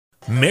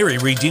Mary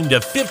redeemed a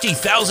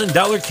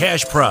 $50,000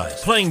 cash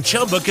prize playing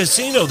Chumba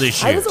Casino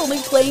this year. I was only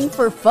playing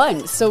for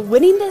fun, so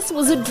winning this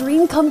was a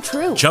dream come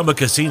true. Chumba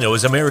Casino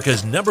is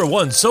America's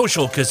 #1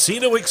 social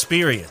casino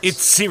experience.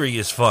 It's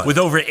serious fun. With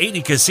over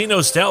 80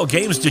 casino-style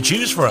games to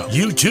choose from,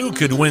 you too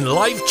could win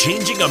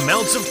life-changing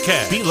amounts of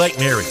cash. Be like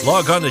Mary.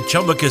 Log on to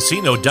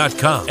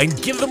ChumbaCasino.com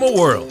and give them a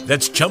whirl.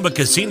 That's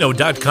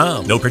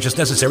ChumbaCasino.com. No purchase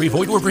necessary.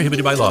 Void where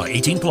prohibited by law.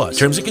 18+.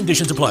 Terms and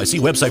conditions apply. See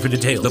website for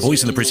details. The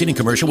voice in the preceding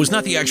commercial was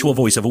not the actual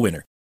voice of a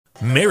winner.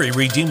 Mary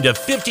redeemed a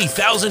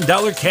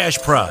 $50,000 cash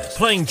prize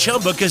playing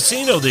Chumba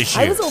Casino this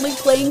year. I was only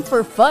playing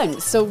for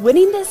fun, so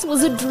winning this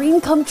was a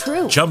dream come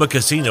true. Chumba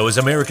Casino is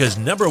America's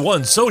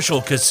 #1 social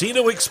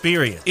casino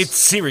experience. It's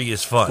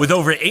serious fun. With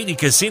over 80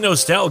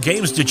 casino-style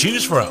games to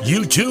choose from,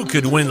 you too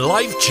could win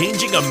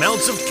life-changing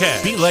amounts of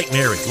cash. Be like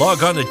Mary.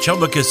 Log on to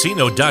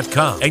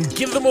ChumbaCasino.com and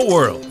give them a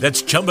whirl.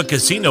 That's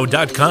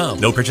ChumbaCasino.com.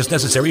 No purchase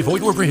necessary.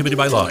 Void where prohibited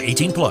by law.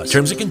 18+.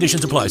 Terms and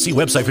conditions apply. See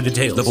website for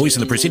details. The voice in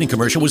the preceding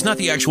commercial was not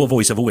the actual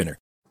voice of a winner.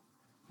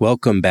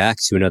 Welcome back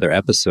to another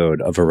episode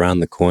of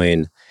Around the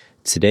Coin.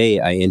 Today,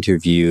 I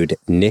interviewed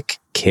Nick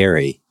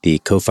Cary, the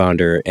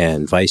co-founder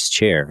and vice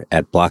chair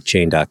at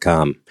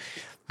blockchain.com.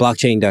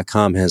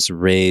 Blockchain.com has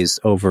raised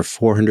over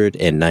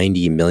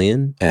 $490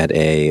 million at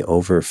a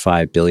over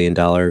 $5 billion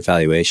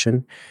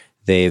valuation.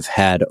 They've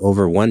had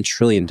over $1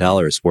 trillion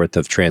worth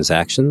of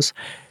transactions.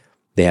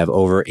 They have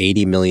over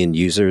 80 million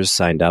users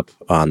signed up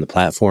on the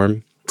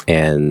platform,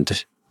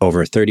 and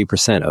over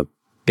 30% of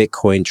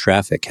Bitcoin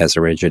traffic has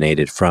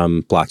originated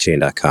from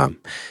blockchain.com.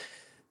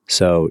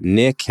 So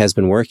Nick has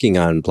been working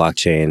on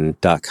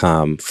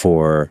blockchain.com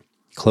for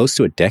close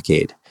to a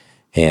decade.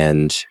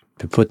 And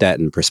to put that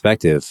in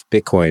perspective,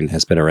 Bitcoin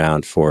has been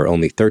around for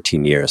only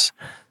 13 years.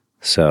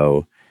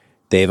 So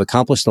they've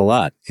accomplished a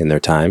lot in their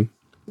time.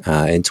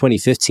 In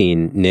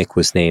 2015, Nick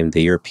was named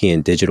the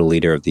European Digital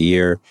Leader of the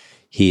Year.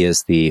 He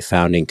is the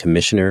founding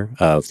commissioner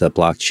of the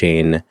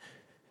Blockchain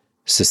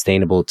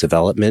Sustainable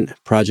Development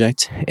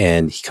Project,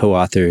 and he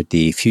co-authored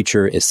The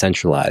Future is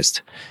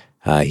Centralized.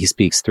 He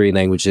speaks 3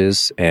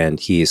 languages, and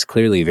he is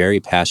clearly very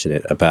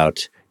passionate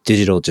about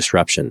digital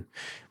disruption.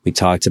 We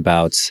talked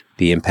about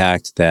the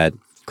impact that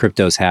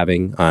crypto is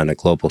having on a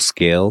global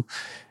scale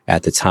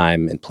at the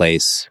time and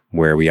place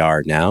where we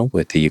are now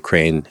with the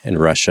Ukraine and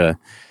Russia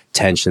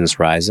tensions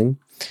rising.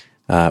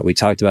 We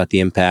talked about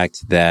the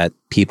impact that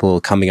people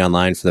coming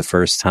online for the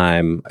first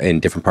time in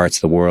different parts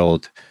of the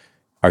world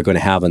are going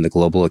to have on the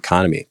global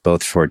economy,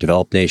 both for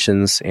developed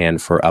nations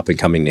and for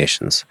up-and-coming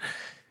nations.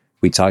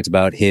 We talked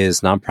about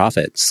his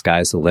nonprofit,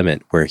 Sky's the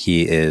Limit, where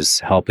he is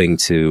helping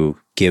to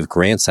give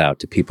grants out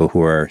to people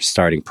who are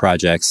starting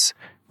projects,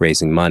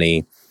 raising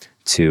money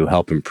to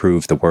help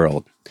improve the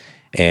world.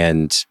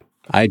 And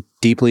I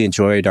deeply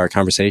enjoyed our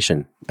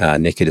conversation.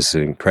 Nick is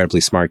an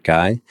incredibly smart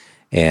guy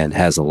and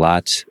has a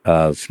lot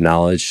of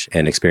knowledge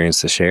and experience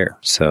to share.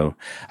 So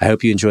I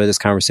hope you enjoy this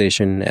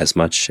conversation as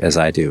much as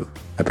I do.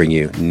 I bring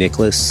you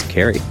Nicolas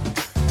Cary.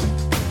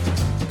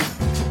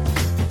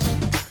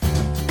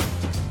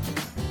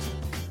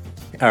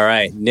 All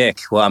right, Nick.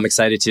 Well, I'm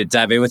excited to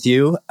dive in with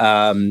you.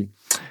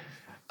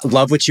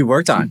 Love what you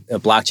worked on.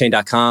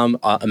 Blockchain.com,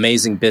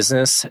 amazing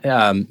business.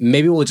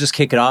 Maybe we'll just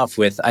kick it off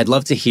with, I'd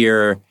love to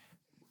hear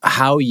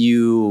how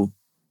you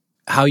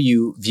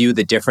view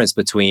the difference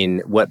between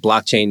what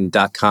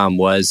blockchain.com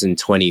was in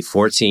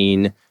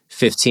 2014,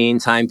 15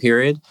 time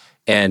period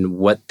and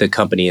what the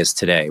company is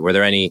today. Were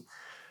there any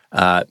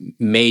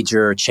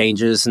major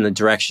changes in the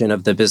direction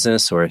of the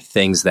business or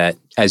things that,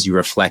 as you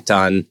reflect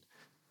on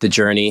the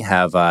journey,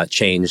 have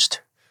changed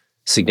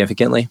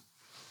significantly?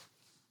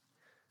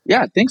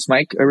 Yeah, thanks,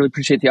 Mike. I really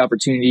appreciate the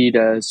opportunity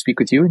to speak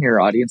with you and your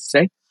audience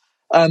today.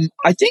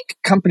 I think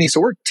companies,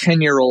 so we're a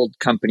 10-year-old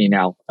company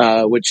now,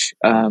 which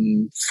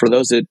for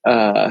those that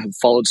have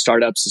followed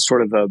startups is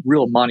sort of a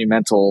real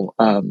monumental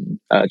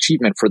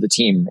achievement for the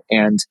team.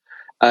 And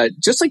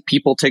just like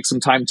people take some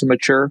time to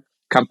mature,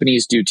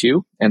 companies do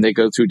too. And they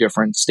go through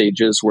different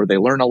stages where they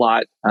learn a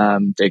lot,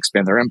 they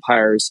expand their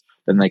empires,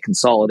 then they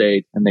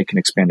consolidate, and they can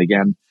expand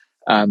again.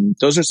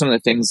 Those are some of the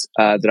things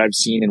that I've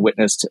seen and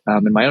witnessed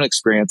in my own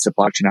experience at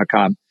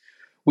blockchain.com.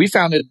 We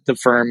founded the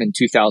firm in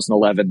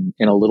 2011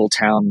 in a little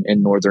town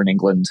in northern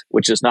England,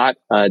 which is not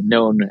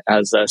known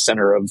as a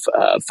center of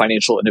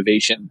financial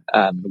innovation.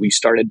 We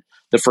started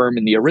the firm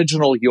in the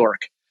original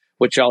York,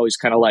 which I always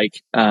kind of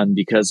like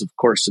because, of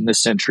course, in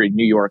this century,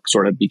 New York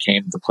sort of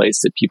became the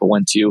place that people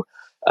went to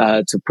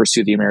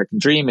pursue the American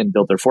dream and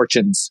build their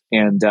fortunes.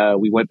 And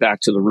we went back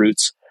to the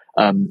roots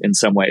in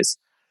some ways.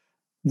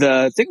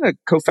 The thing that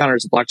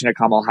co-founders of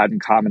blockchain.com all had in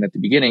common at the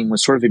beginning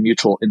was sort of a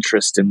mutual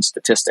interest in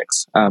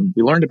statistics.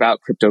 We learned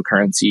about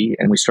cryptocurrency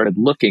and we started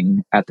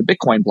looking at the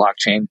Bitcoin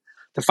blockchain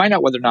to find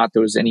out whether or not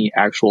there was any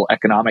actual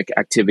economic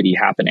activity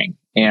happening.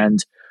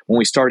 And when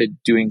we started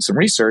doing some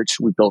research,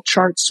 we built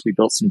charts, we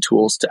built some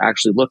tools to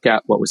actually look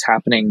at what was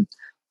happening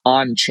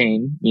on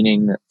chain,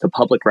 meaning the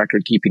public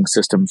record keeping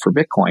system for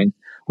Bitcoin.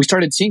 We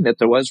started seeing that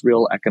there was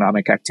real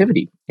economic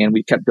activity, and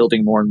we kept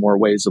building more and more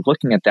ways of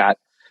looking at that.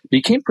 It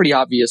became pretty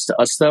obvious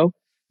to us, though,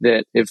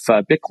 that if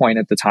Bitcoin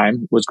at the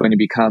time was going to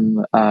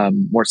become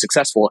more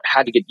successful, it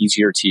had to get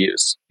easier to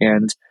use.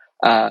 And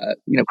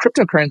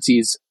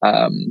cryptocurrencies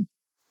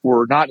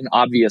were not an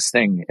obvious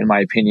thing, in my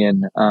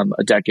opinion,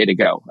 a decade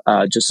ago.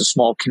 Just a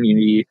small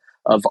community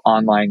of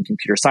online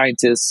computer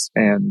scientists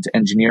and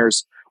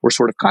engineers were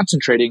sort of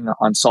concentrating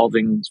on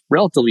solving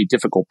relatively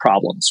difficult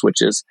problems,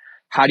 which is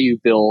how do you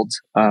build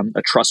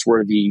a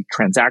trustworthy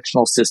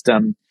transactional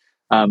system?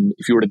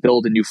 If you were to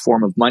build a new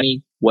form of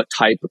money, what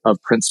type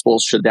of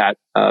principles should that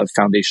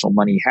foundational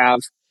money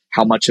have?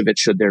 How much of it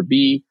should there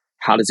be?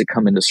 How does it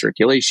come into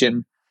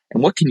circulation?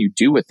 And what can you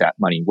do with that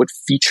money? What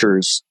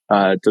features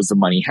does the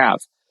money have?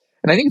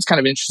 And I think it's kind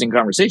of an interesting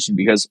conversation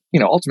because,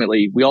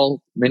 ultimately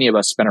many of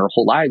us spend our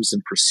whole lives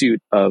in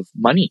pursuit of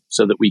money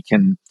so that we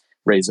can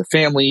raise a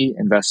family,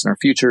 invest in our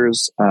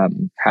futures,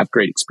 have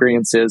great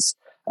experiences,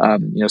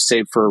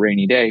 save for a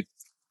rainy day.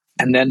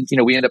 And then,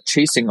 we end up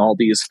chasing all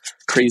these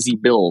crazy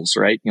bills,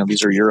 right?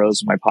 These are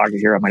euros in my pocket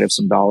here. I might have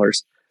some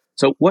dollars.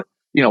 So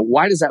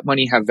why does that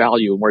money have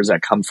value and where does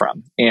that come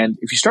from? And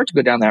if you start to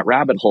go down that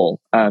rabbit hole,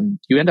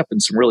 you end up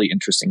in some really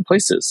interesting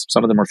places.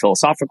 Some of them are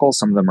philosophical,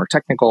 some of them are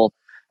technical.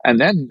 And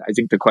then I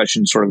think the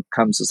question sort of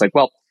comes as like,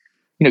 well,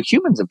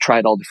 humans have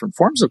tried all different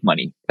forms of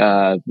money.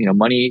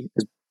 Money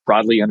is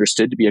broadly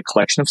understood to be a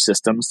collection of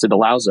systems that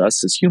allows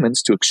us as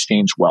humans to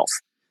exchange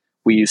wealth.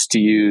 We used to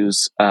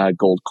use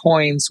gold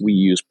coins. We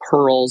use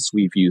pearls.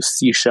 We've used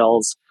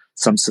seashells.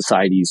 Some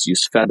societies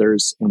use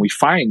feathers. And we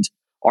find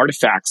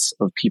artifacts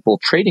of people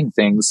trading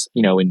things,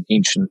 in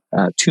ancient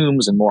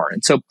tombs and more.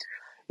 And so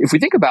if we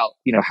think about,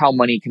 how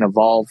money can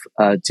evolve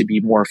to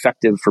be more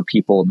effective for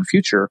people in the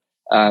future,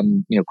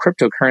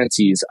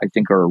 cryptocurrencies, I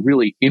think, are a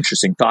really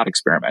interesting thought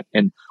experiment.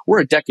 And we're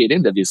a decade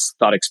into these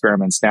thought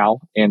experiments now,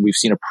 and we've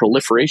seen a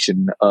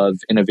proliferation of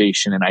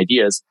innovation and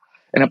ideas.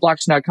 And at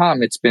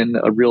blockchain.com, it's been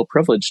a real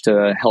privilege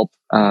to help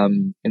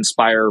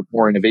inspire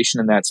more innovation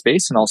in that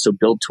space and also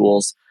build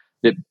tools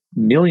that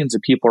millions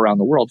of people around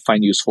the world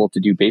find useful to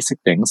do basic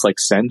things like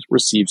send,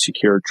 receive,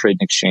 secure, trade,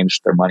 and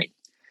exchange their money.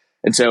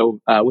 And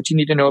so what you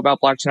need to know about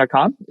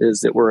blockchain.com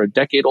is that we're a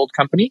decade-old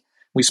company.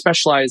 We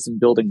specialize in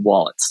building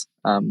wallets.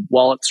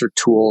 Wallets are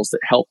tools that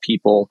help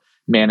people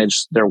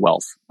manage their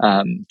wealth.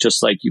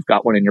 Just like you've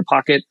got one in your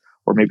pocket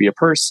or maybe a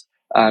purse,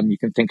 you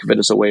can think of it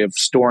as a way of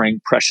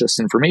storing precious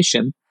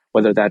information,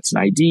 whether that's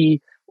an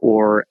ID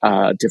or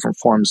different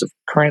forms of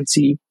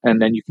currency, and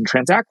then you can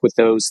transact with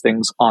those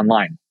things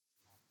online.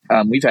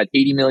 We've had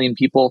 80 million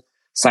people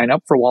sign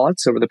up for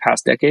wallets over the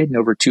past decade in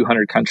over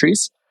 200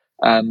 countries.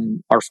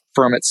 Our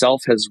firm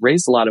itself has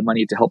raised a lot of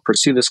money to help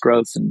pursue this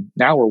growth, and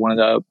now we're one of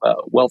the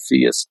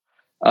wealthiest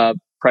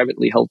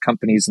privately held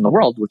companies in the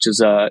world, which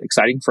is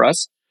exciting for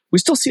us. We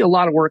still see a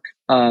lot of work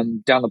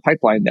down the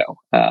pipeline, though.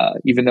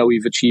 Even though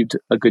we've achieved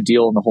a good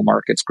deal and the whole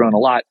market's grown a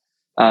lot,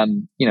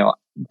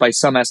 by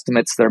some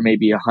estimates, there may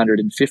be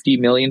 150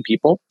 million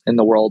people in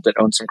the world that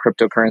own some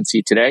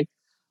cryptocurrency today.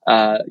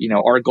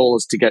 Our goal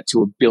is to get to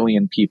 1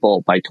 billion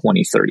people by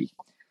 2030.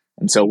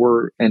 And so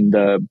we're in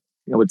the,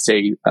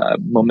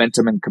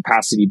 momentum and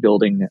capacity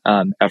building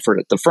effort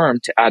at the firm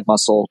to add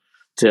muscle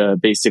to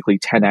basically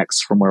 10x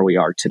from where we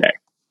are today.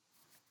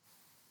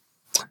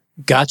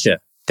 Gotcha.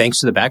 Thanks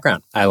for the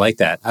background. I like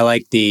that. I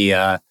like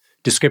the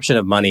description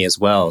of money as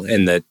well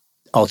and the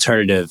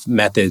alternative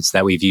methods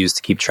that we've used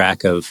to keep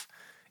track of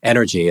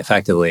energy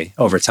effectively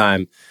over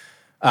time.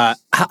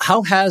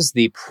 How has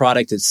the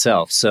product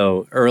itself?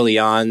 So early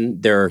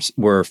on, there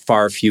were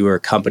far fewer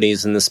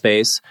companies in the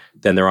space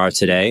than there are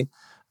today.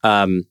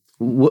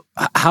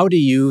 How do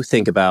you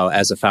think about,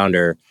 as a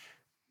founder,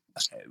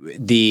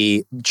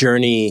 the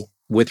journey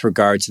with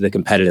regard to the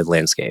competitive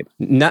landscape?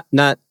 Not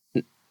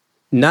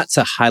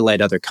to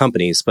highlight other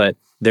companies, but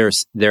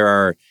there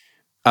are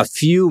a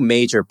few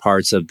major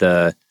parts of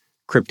the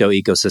crypto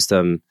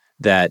ecosystem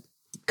that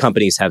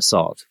companies have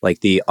solved, like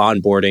the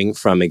onboarding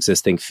from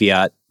existing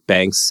fiat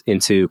banks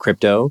into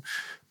crypto,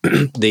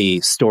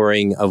 the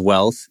storing of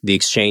wealth, the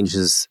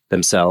exchanges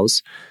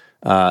themselves,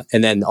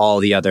 and then all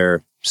the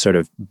other sort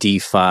of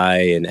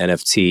DeFi and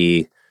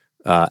NFT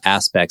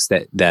aspects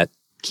that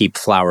keep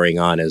flowering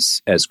on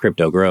as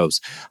crypto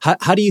grows.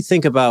 How do you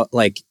think about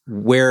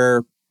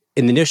where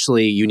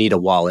initially you need a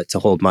wallet to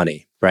hold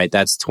money, right?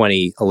 That's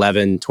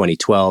 2011,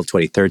 2012,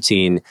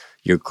 2013.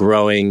 You're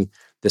growing.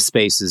 The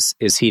space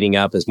is heating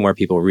up as more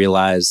people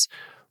realize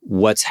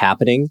what's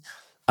happening,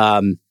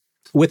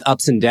 with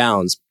ups and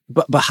downs.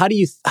 But how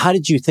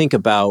did you think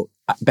about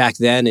back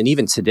then and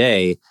even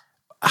today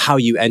how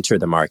you enter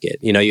the market?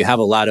 You have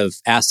a lot of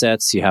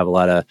assets, you have a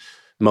lot of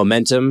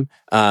momentum,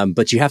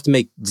 but you have to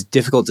make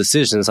difficult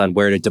decisions on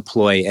where to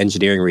deploy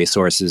engineering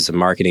resources and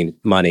marketing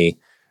money.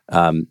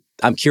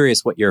 I'm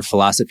curious what your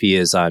philosophy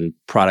is on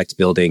product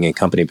building and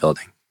company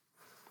building.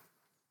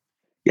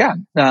 Yeah,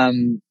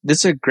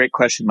 this is a great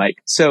question, Mike.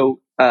 So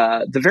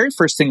the very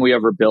first thing we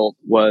ever built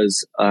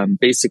was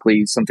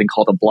basically something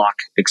called a block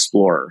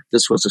explorer.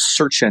 This was a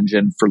search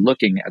engine for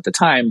looking at the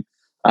time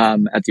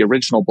at the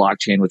original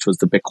blockchain, which was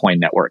the Bitcoin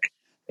network.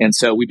 And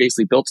so we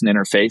basically built an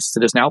interface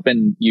that has now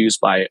been used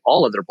by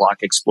all other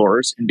block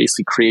explorers and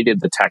basically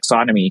created the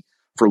taxonomy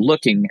for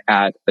looking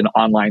at an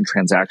online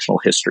transactional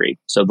history.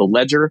 So the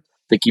ledger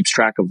that keeps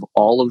track of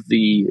all of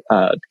the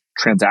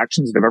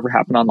transactions that have ever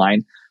happened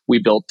online, we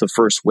built the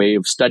first way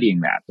of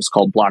studying that. It's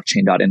called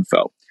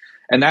blockchain.info.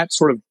 And that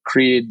sort of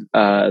created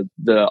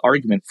the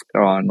argument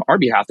on our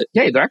behalf that,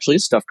 hey, there actually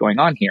is stuff going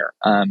on here.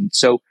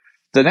 So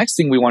the next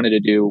thing we wanted to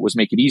do was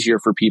make it easier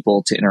for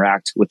people to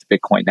interact with the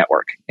Bitcoin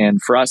network.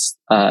 And for us,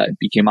 it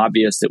became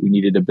obvious that we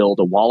needed to build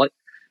a wallet.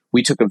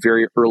 We took a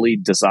very early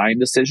design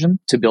decision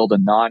to build a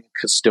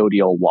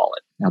non-custodial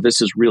wallet. Now,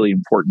 this is really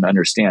important to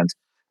understand.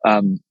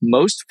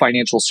 Most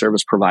financial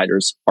service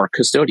providers are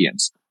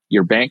custodians.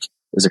 Your bank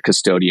is a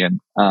custodian.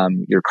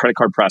 Your credit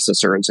card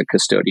processor is a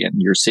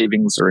custodian. Your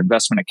savings or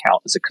investment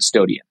account is a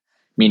custodian,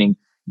 meaning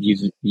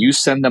you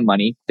send them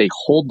money, they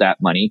hold that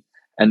money,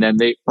 and then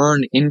they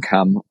earn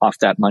income off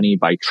that money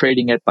by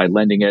trading it, by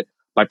lending it,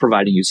 by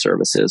providing you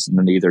services. And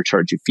then they either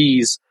charge you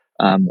fees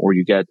or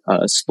you get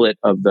a split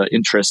of the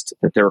interest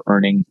that they're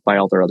earning by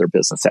all their other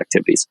business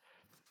activities.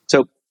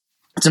 So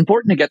it's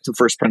important to get to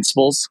first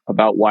principles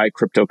about why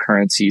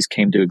cryptocurrencies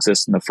came to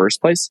exist in the first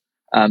place.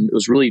 It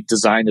was really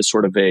designed as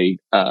sort of a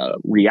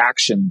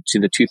reaction to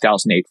the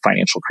 2008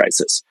 financial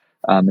crisis.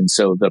 And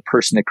so the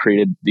person that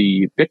created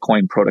the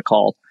Bitcoin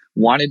protocol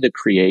wanted to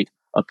create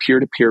a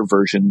peer-to-peer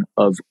version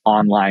of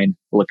online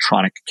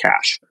electronic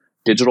cash,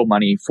 digital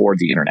money for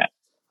the internet.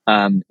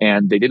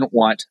 And they didn't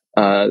want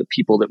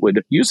people that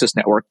would use this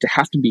network to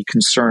have to be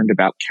concerned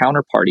about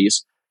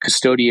counterparties,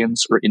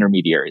 custodians, or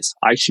intermediaries.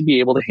 I should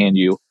be able to hand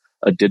you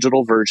a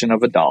digital version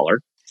of a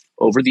dollar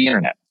over the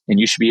internet, and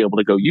you should be able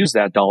to go use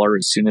that dollar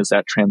as soon as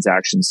that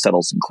transaction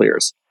settles and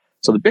clears.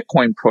 So the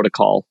Bitcoin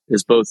protocol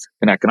is both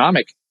an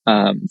economic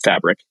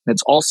fabric, and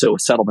it's also a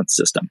settlement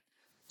system.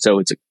 So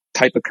it's a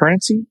type of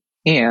currency,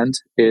 and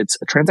it's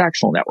a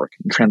transactional network.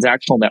 And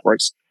transactional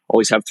networks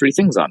always have three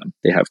things on them.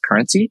 They have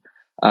currency,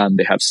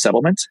 they have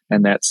settlement,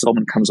 and that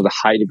settlement comes with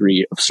a high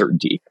degree of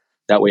certainty.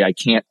 That way I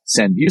can't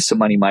send you some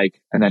money,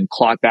 Mike, and then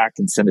claw it back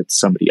and send it to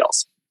somebody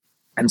else.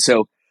 And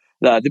so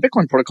the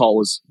Bitcoin protocol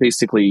was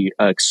basically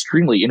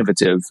extremely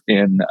innovative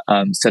in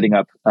setting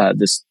up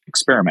this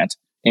experiment.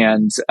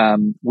 And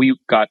we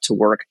got to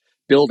work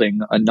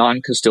building a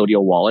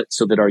non-custodial wallet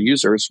so that our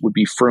users would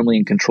be firmly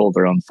in control of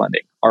their own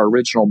funding. Our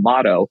original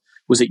motto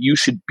was that you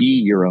should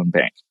be your own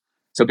bank.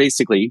 So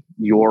basically,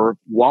 your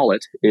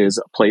wallet is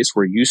a place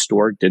where you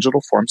store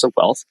digital forms of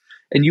wealth,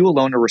 and you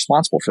alone are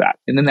responsible for that.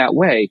 And in that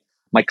way,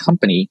 my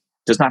company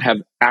does not have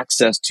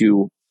access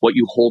to what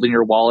you hold in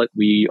your wallet.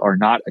 We are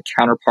not a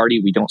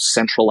counterparty. We don't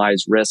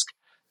centralize risk.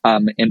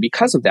 And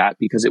because of that,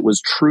 because it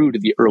was true to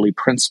the early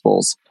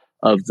principles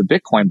of the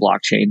Bitcoin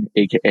blockchain,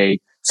 aka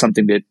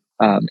something that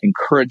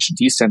encouraged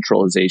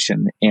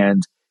decentralization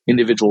and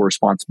individual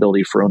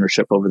responsibility for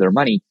ownership over their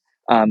money,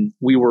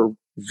 we were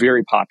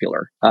very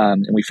popular.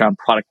 And we found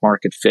product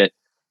market fit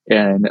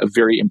and a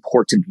very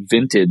important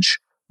vintage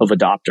of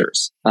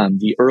adopters.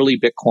 The early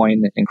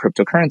Bitcoin and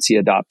cryptocurrency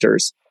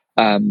adopters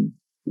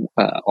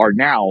are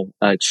now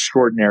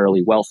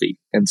extraordinarily wealthy.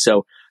 And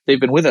so they've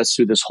been with us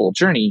through this whole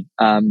journey.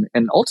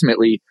 And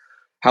ultimately,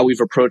 how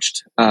we've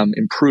approached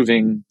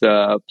improving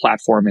the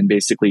platform and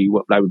basically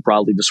what I would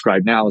broadly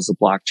describe now as the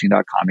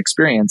blockchain.com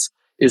experience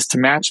is to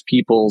match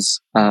people's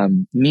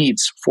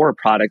needs for a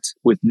product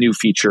with new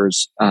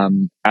features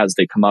as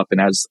they come up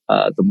and as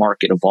the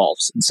market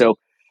evolves. And so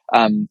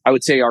I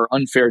would say our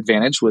unfair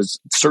advantage was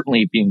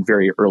certainly being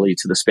very early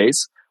to the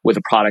space with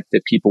a product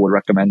that people would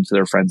recommend to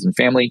their friends and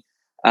family.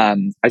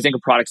 I think a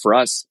product for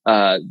us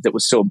that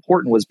was so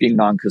important was being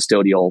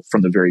non-custodial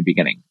from the very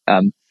beginning.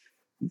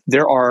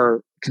 There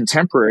are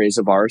contemporaries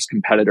of ours,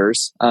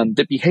 competitors,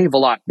 that behave a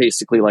lot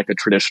basically like a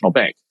traditional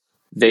bank.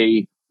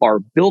 They are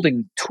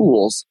building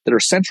tools that are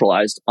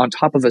centralized on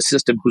top of a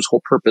system whose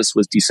whole purpose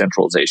was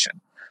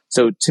decentralization.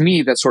 So to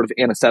me, that's sort of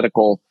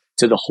antithetical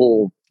to the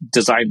whole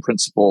design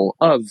principle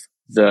of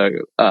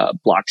the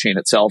blockchain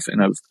itself and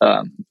of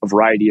a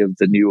variety of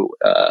the new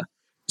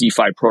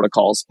DeFi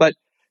protocols. But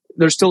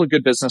there's still a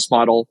good business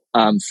model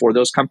for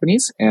those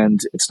companies. And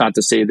it's not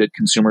to say that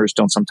consumers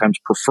don't sometimes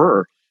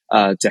prefer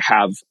to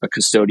have a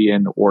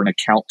custodian or an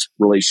account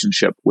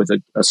relationship with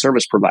a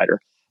service provider.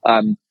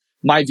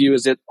 My view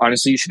is that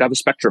honestly, you should have a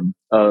spectrum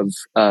of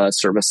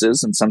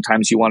services. And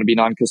sometimes you want to be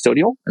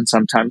non-custodial, and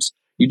sometimes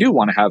you do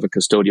want to have a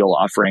custodial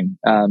offering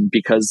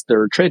because there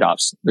are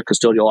trade-offs. The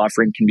custodial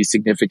offering can be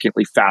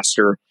significantly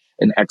faster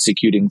in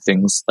executing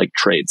things like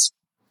trades.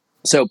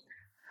 So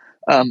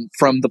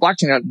from the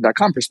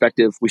blockchain.com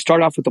perspective, we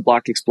start off with the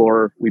block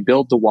explorer, we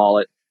build the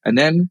wallet, and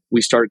then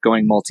we start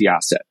going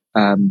multi-asset.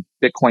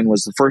 Bitcoin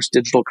was the first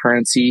digital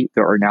currency.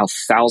 There are now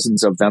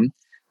thousands of them.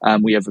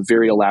 We have a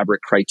very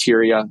elaborate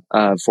criteria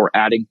for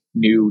adding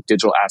new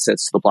digital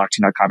assets to the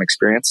blockchain.com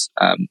experience.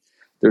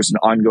 There's an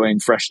ongoing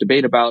fresh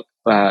debate about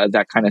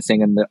that kind of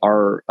thing in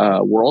our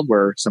world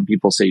where some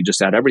people say you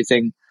just add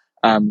everything.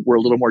 We're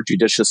a little more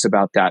judicious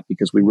about that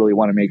because we really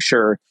want to make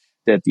sure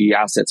that the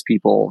assets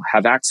people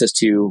have access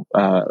to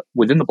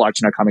within the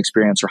blockchain.com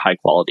experience are high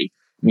quality.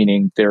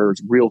 meaning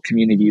there's real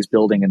communities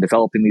building and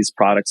developing these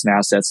products and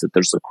assets, that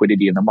there's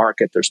liquidity in the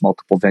market. There's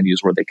multiple venues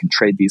where they can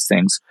trade these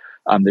things.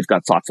 They've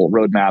got thoughtful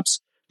roadmaps.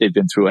 They've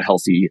been through a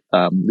healthy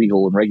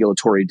legal and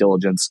regulatory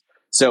diligence.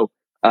 So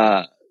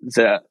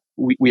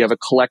we have a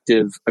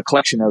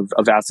collection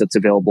of assets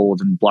available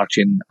within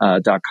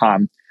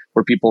blockchain.com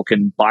where people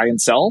can buy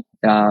and sell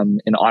an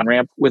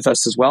on-ramp with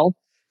us as well.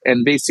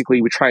 And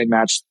basically, we try and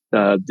match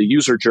the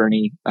user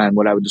journey and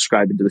what I would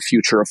describe into the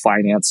future of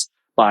finance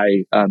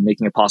by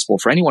making it possible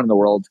for anyone in the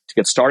world to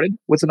get started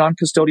with a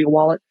non-custodial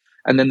wallet,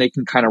 and then they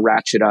can kind of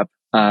ratchet up,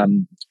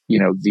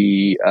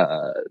 the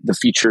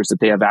features that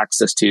they have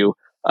access to,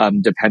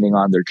 depending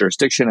on their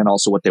jurisdiction and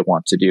also what they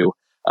want to do.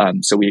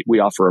 So we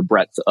offer a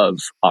breadth of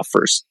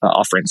offerings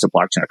at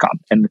blockchain.com,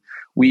 and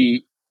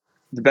the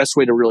best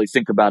way to really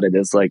think about it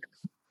is like,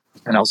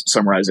 and I'll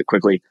summarize it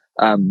quickly.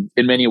 In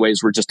many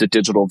ways, we're just a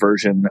digital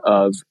version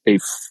of a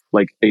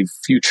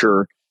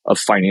future of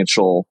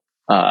financial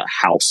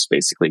house.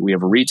 Basically, we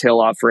have a retail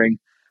offering,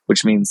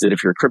 which means that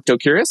if you're crypto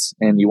curious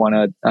and you want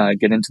to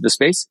get into the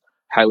space,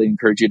 highly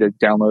encourage you to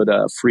download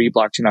a free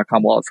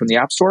blockchain.com wallet from the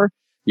App Store.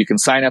 You can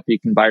sign up. You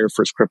can buy your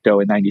first crypto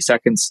in 90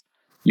 seconds.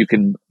 You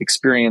can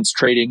experience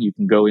trading. You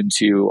can go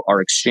into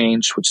our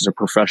exchange, which is a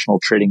professional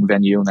trading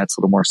venue, and that's a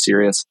little more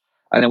serious.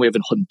 And then we have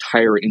an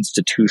entire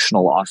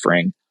institutional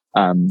offering,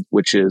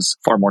 which is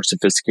far more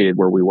sophisticated,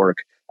 where we work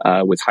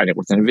with high net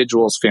worth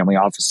individuals, family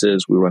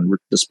offices. We run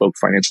bespoke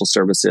financial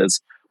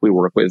services. We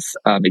work with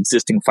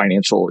existing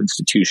financial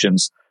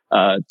institutions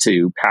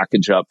to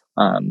package up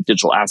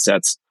digital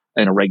assets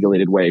in a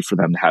regulated way for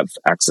them to have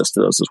access to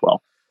those as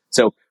well.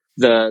 So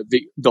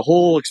the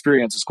whole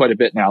experience is quite a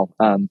bit now,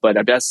 but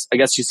I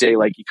guess you say,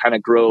 like, you kind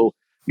of grow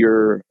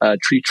your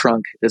tree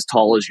trunk as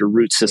tall as your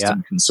root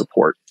system can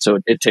support. So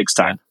it takes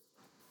time.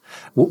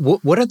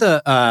 What are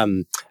the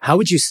how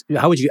would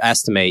you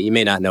estimate? You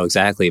may not know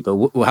exactly, but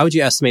how would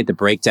you estimate the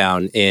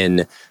breakdown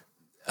in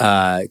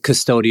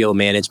custodial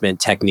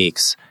management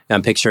techniques?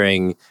 I'm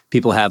picturing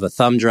people have a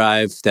thumb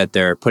drive that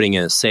they're putting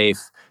in a safe.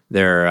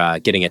 They're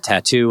getting a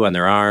tattoo on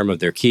their arm of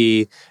their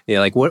key.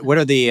 Like what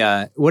are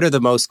the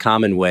most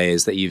common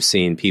ways that you've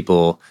seen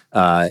people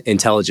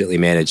intelligently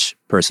manage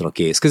personal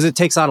keys? Because it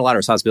takes on a lot of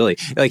responsibility.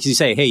 Like you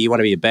say, hey, you want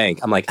to be a bank?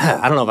 I'm like,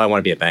 I don't know if I want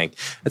to be a bank.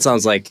 It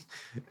sounds like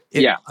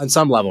on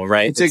some level,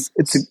 right?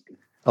 It's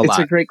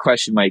a great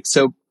question, Mike.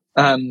 So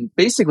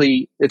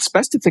basically, it's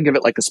best to think of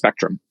it like a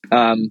spectrum.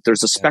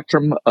 There's a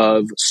spectrum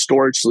of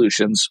storage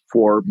solutions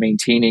for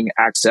maintaining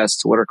access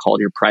to what are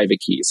called your private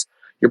keys.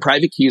 Your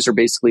private keys are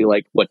basically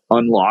like what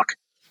unlock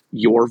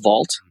your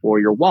vault or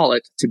your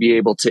wallet to be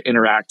able to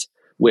interact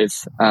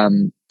with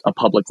a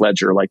public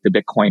ledger like the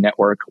Bitcoin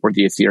network or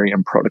the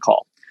Ethereum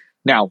protocol.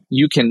 Now,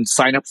 you can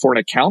sign up for an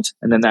account,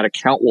 and then that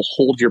account will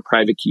hold your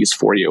private keys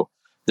for you.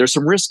 There's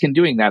some risk in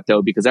doing that,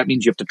 though, because that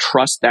means you have to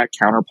trust that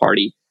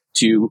counterparty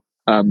to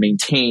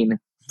maintain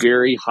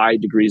very high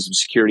degrees of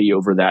security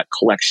over that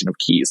collection of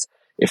keys.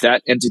 If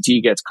that entity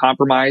gets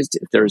compromised,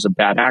 if there's a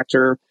bad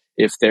actor,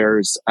 if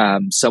there's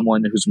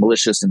someone who's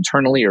malicious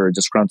internally or a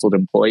disgruntled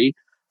employee,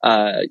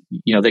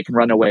 they can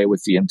run away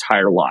with the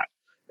entire lot.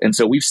 And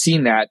so we've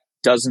seen that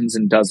dozens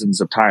and dozens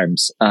of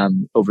times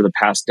over the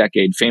past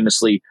decade.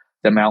 Famously,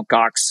 the Mt.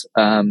 Gox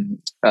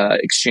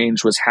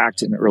exchange was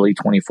hacked in early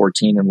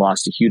 2014 and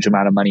lost a huge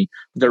amount of money.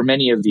 There are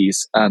many of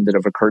these that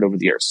have occurred over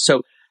the years.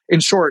 So in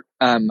short,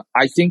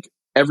 I think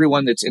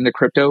everyone that's into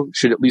crypto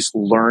should at least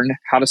learn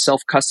how to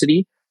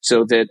self-custody,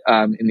 so that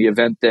in the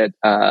event that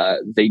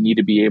they need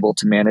to be able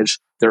to manage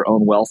their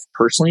own wealth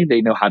personally,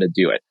 they know how to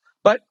do it.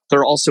 But there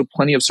are also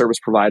plenty of service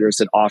providers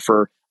that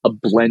offer a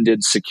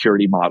blended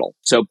security model.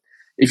 So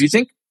if you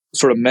think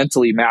sort of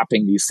mentally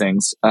mapping these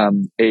things,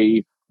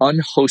 a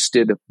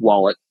unhosted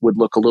wallet would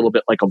look a little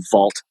bit like a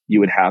vault you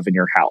would have in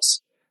your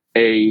house.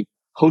 A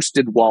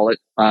hosted wallet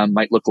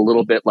might look a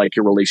little bit like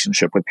your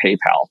relationship with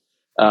PayPal.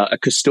 A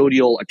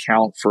custodial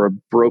account for a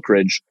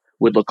brokerage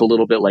would look a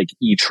little bit like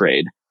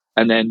E-Trade.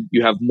 And then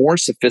you have more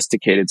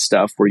sophisticated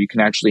stuff where you can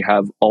actually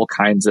have all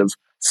kinds of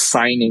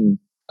signing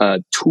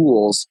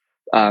tools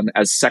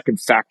as second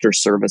factor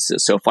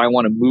services. So if I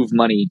want to move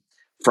money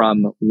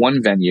from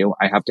one venue,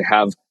 I have to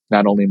have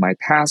not only my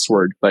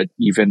password, but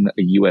even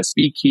a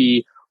USB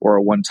key or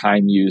a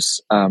one-time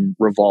use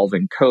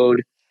revolving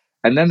code.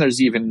 And then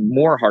there's even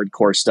more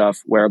hardcore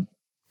stuff where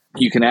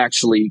you can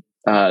actually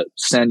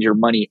send your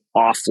money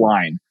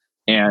offline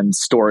and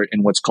store it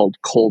in what's called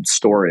cold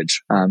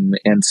storage.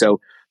 And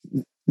so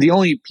the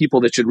only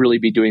people that should really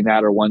be doing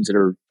that are ones that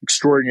are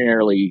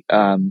extraordinarily,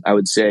 I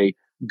would say,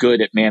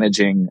 good at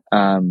managing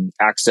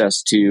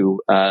access to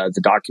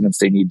the documents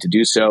they need to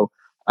do so.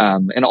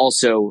 And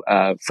also,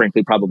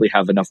 frankly, probably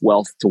have enough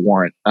wealth to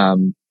warrant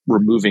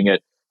removing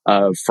it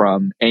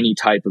from any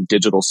type of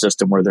digital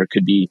system where there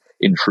could be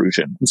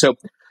intrusion. And so,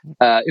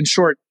 in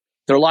short,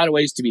 there are a lot of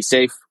ways to be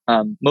safe.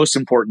 Most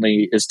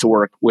importantly is to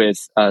work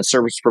with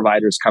service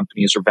providers,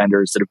 companies, or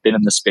vendors that have been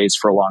in the space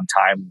for a long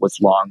time with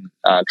long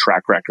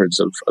track records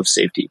of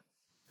safety.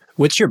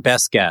 What's your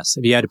best guess,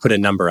 if you had to put a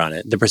number on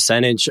it, the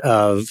percentage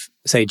of,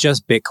 say,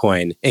 just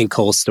Bitcoin in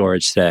cold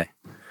storage today?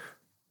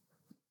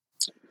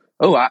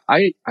 Oh,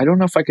 I don't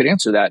know if I could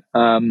answer that.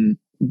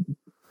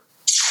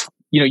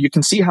 You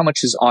can see how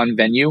much is on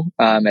venue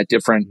at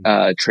different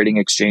trading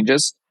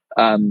exchanges.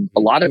 A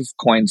lot of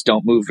coins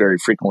don't move very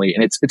frequently,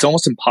 and it's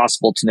almost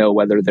impossible to know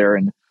whether they're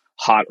in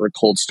hot or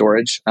cold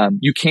storage.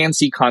 You can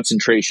see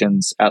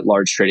concentrations at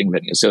large trading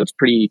venues, so it's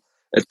pretty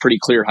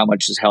clear how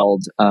much is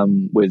held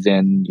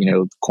within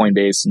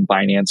Coinbase and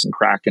Binance and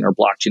Kraken or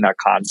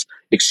blockchain.com's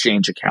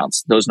exchange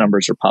accounts. Those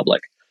numbers are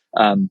public.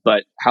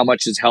 But how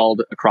much is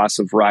held across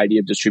a variety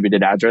of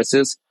distributed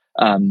addresses,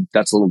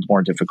 that's a little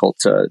more difficult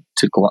to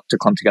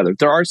clump together.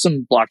 There are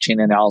some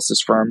blockchain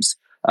analysis firms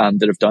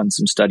that have done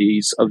some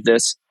studies of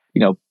this.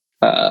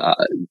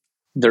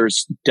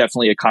 There's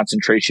definitely a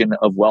concentration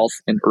of wealth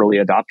in early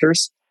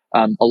adopters.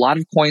 A lot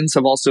of coins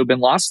have also been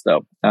lost,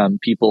 though.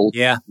 People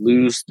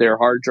lose their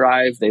hard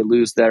drive. They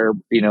lose their,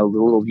 the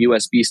little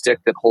USB stick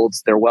that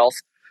holds their wealth.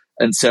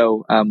 And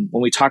so when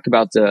we talk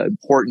about the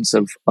importance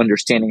of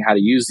understanding how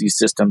to use these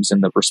systems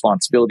and the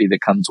responsibility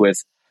that comes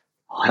with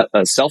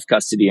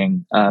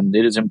self-custodying,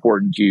 it is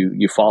important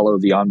you follow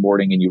the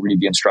onboarding and you read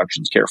the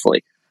instructions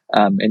carefully.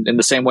 And in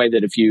the same way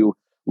that if you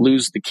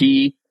lose the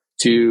key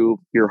to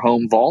your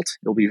home vault,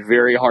 it'll be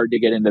very hard to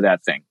get into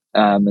that thing.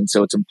 And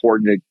so it's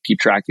important to keep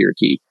track of your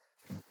key.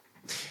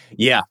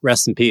 Yeah,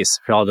 rest in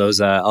peace for all those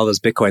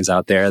Bitcoins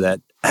out there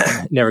that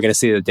never going to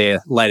see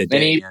the light of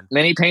day again.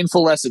 Many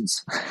painful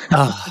lessons.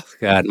 Oh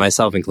God,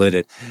 myself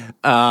included.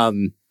 Have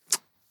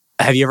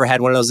you ever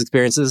had one of those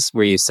experiences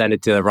where you send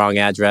it to the wrong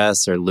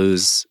address or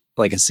lose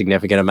like a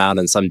significant amount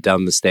on some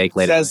dumb mistake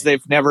later? Anyone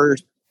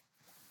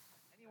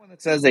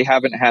that says they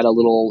haven't had a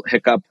little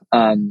hiccup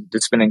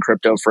that's been in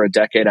crypto for a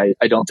decade,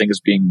 I don't think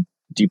is being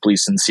deeply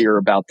sincere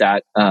about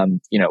that.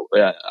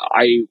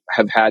 I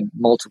have had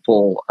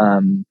multiple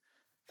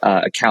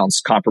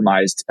accounts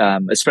compromised,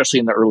 especially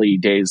in the early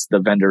days. The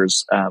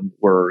vendors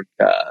were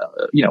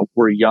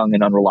young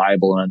and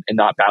unreliable and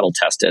not battle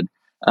tested.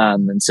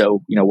 And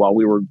so, while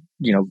we were,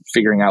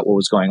 figuring out what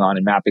was going on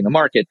and mapping the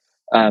market,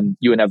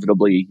 you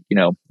inevitably,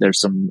 there's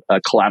some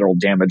collateral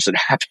damage that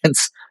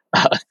happens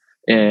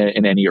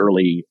in any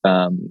early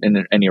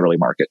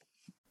market.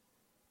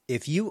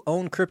 If you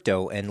own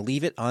crypto and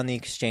leave it on the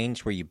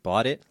exchange where you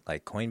bought it,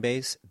 like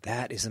Coinbase,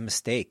 that is a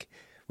mistake.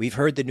 We've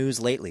heard the news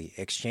lately.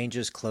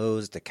 Exchanges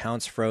closed,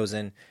 accounts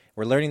frozen.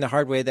 We're learning the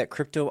hard way that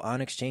crypto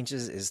on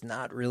exchanges is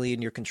not really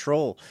in your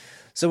control.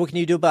 So what can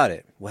you do about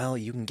it? Well,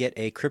 you can get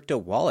a crypto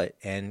wallet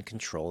and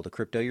control the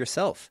crypto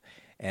yourself.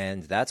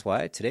 And that's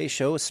why today's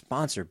show is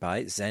sponsored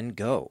by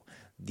ZenGo.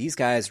 These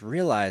guys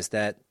realize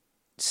that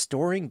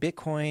storing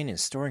Bitcoin and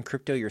storing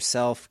crypto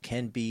yourself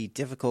can be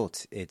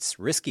difficult. It's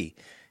risky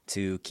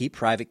to keep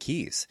private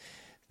keys.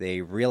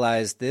 They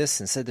realized this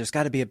and said there's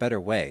got to be a better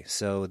way.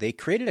 So they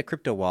created a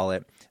crypto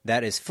wallet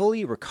that is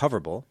fully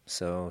recoverable.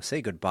 So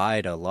say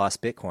goodbye to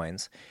lost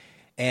Bitcoins.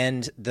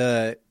 And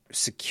the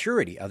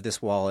security of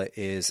this wallet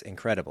is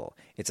incredible.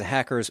 It's a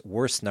hacker's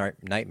worst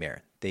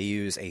nightmare. They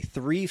use a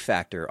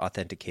 3-factor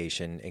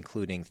authentication,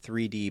 including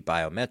 3D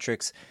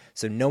biometrics,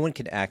 so no one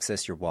can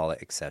access your wallet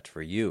except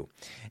for you.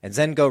 And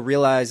ZenGo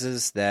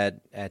realizes that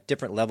at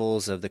different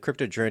levels of the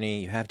crypto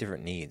journey, you have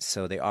different needs.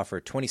 So they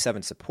offer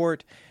 24/7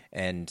 support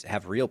and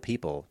have real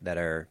people that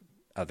are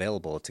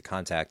available to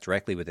contact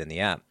directly within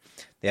the app.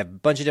 They have a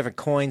bunch of different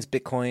coins,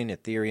 Bitcoin,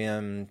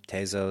 Ethereum,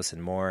 Tezos,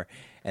 and more,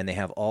 and they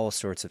have all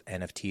sorts of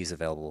NFTs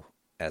available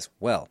as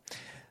well.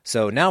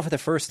 So now for the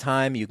first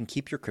time, you can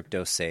keep your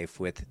crypto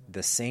safe with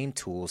the same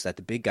tools that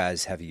the big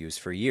guys have used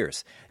for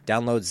years.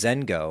 Download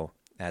ZenGo,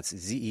 that's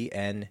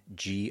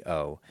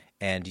ZenGo,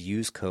 and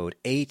use code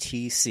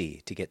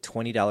ATC to get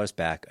 $20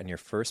 back on your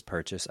first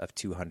purchase of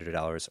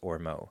 $200 or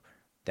more.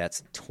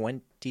 That's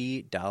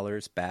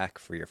 $20 back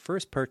for your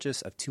first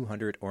purchase of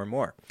 $200 or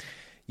more.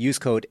 Use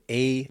code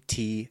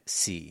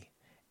ATC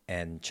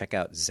and check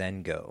out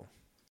ZenGo.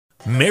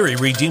 Mary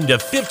redeemed a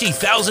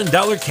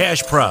 $50,000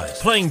 cash prize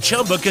playing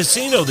Chumba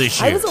Casino this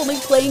year. I was only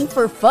playing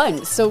for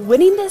fun, so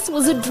winning this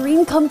was a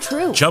dream come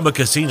true. Chumba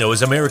Casino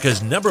is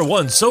America's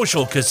 #1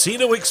 social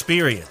casino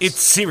experience.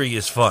 It's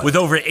serious fun. With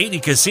over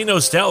 80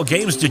 casino-style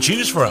games to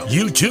choose from,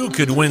 you too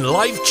could win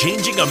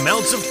life-changing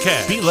amounts of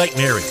cash. Be like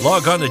Mary.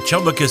 Log on to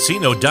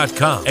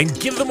ChumbaCasino.com and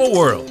give them a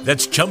whirl.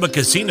 That's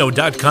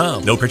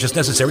ChumbaCasino.com. No purchase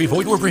necessary.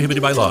 Void where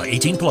prohibited by law.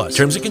 18+.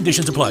 Terms and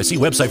conditions apply. See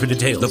website for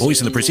details. The voice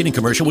in the preceding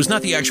commercial was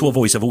not the actual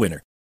voice of a winner.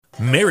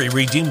 Mary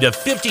redeemed a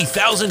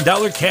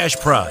 $50,000 cash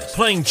prize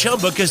playing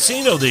Chumba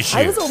Casino this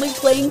year. I was only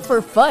playing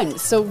for fun,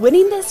 so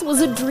winning this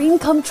was a dream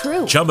come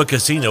true. Chumba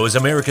Casino is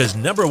America's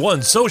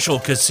 #1 social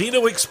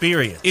casino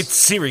experience. It's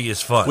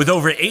serious fun. With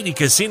over 80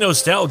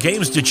 casino-style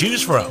games to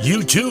choose from,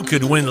 you too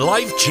could win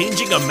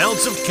life-changing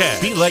amounts of cash.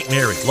 Be like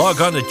Mary.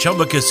 Log on to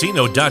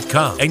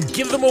ChumbaCasino.com and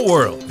give them a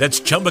whirl. That's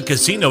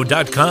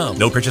ChumbaCasino.com.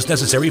 No purchase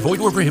necessary.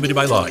 Void where prohibited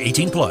by law.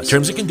 18+.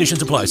 Terms and conditions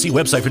apply. See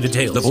website for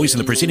details. The voice in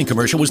the preceding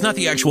commercial was not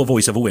the actual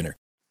voice of a winner.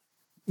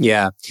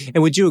 Yeah.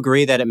 And would you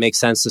agree that it makes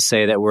sense to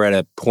say that we're at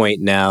a point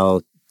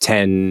now,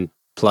 10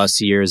 plus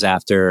years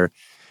after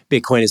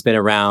Bitcoin has been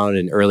around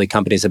and early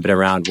companies have been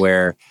around,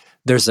 where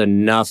there's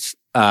enough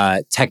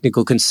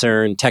technical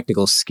concern,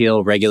 technical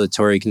skill,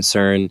 regulatory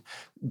concern,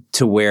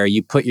 to where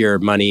you put your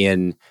money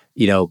in,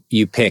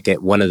 you pick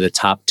at one of the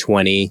top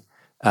 20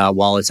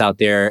 wallets out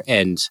there,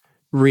 and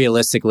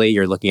realistically,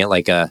 you're looking at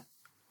like a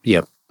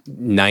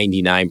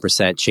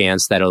 99%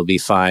 chance that it'll be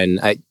fine.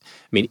 I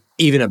mean,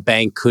 even a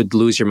bank could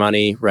lose your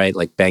money, right?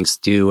 Like banks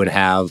do and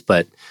have,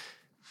 but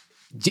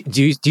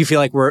do you feel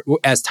like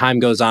as time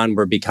goes on,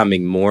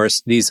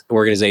 these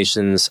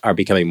organizations are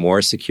becoming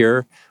more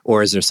secure,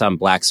 or is there some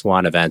black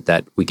swan event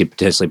that we could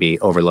potentially be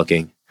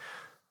overlooking?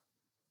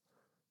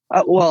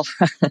 Well,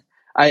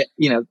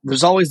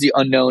 there's always the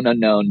unknown.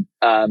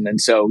 And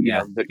so, you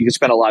can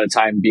spend a lot of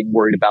time being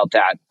worried about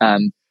that.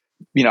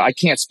 I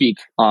can't speak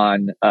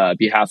on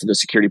behalf of the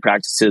security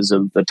practices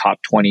of the top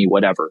 20,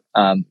 whatever.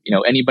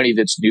 Anybody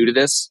that's new to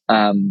this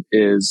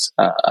is,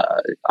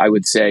 I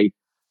would say,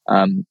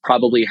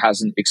 probably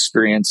hasn't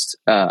experienced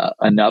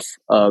enough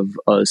of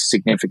a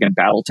significant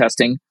battle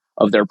testing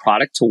of their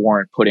product to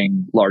warrant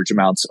putting large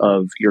amounts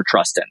of your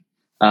trust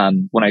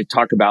in. When I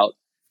talk about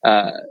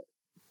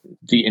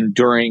the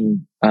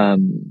enduring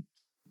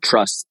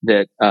trust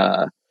that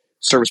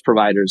service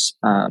providers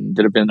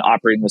that have been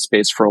operating the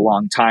space for a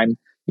long time,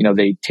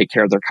 they take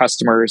care of their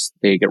customers.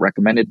 They get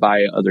recommended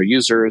by other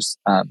users.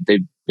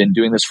 They've been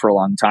doing this for a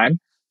long time.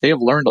 They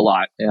have learned a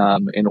lot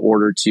in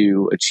order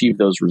to achieve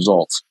those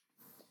results.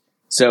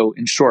 So,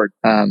 in short,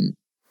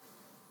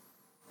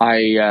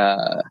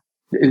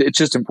 it's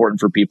just important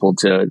for people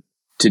to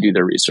do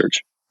their research.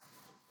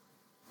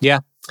 Yeah,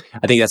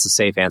 I think that's a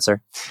safe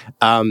answer.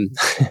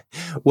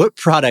 What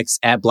products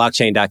at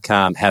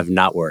blockchain.com have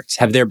not worked?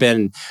 Have there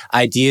been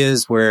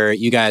ideas where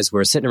you guys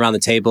were sitting around the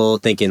table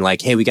thinking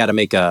like, hey, we got to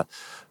make a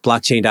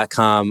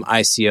blockchain.com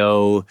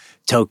ICO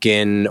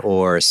token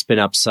or spin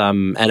up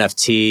some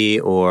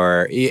NFT,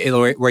 or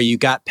where you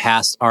got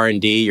past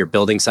R&D, you're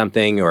building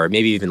something, or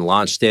maybe even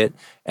launched it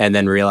and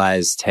then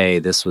realized, hey,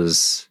 this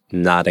was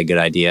not a good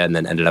idea, and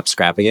then ended up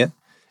scrapping it?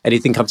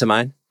 Anything come to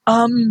mind?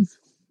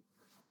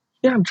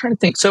 Yeah, I'm trying to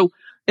think. So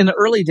in the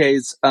early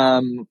days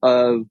of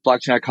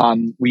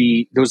blockchain.com,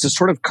 there was this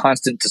sort of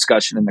constant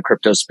discussion in the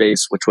crypto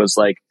space, which was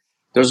like,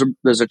 there's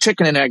a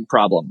chicken and egg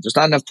problem. There's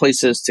not enough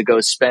places to go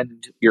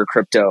spend your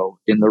crypto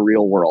in the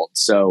real world.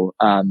 So,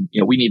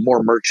 we need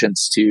more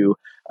merchants to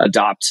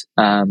adopt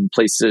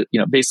places,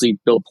 basically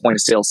build point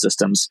of sale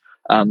systems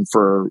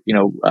for,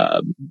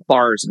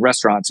 bars and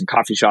restaurants and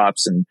coffee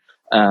shops and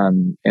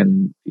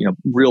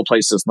real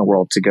places in the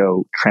world to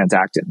go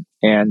transact in.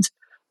 And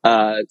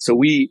so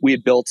we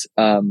had built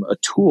a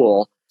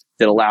tool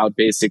that allowed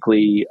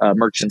basically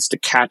merchants to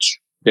catch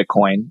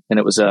Bitcoin, and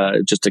it was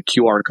just a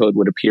QR code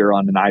would appear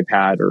on an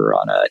iPad or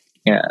on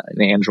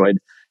an Android,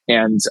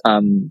 and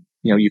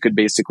you could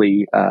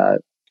basically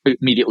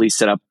immediately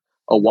set up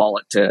a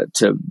wallet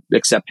to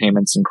accept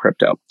payments in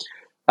crypto.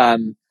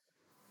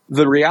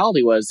 The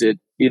reality was that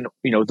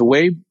the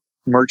way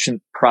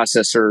merchant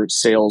processor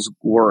sales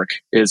work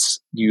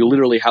is you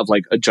literally have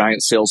like a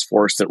giant sales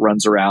force that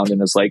runs around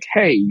and is like,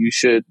 hey, you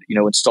should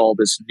install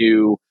this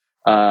new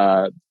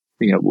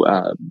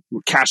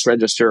cash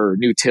register or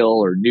new till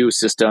or new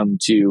system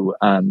to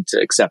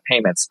accept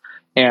payments.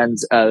 And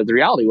the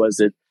reality was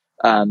that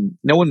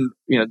no one,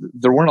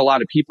 there weren't a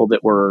lot of people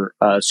that were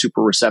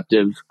super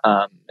receptive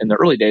in the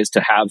early days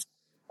to have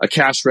a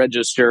cash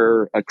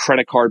register, a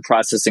credit card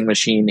processing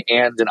machine,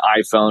 and an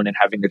iPhone, and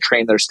having to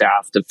train their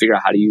staff to figure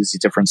out how to use these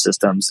different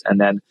systems,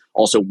 and then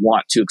also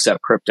want to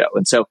accept crypto.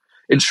 And so,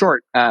 in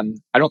short, I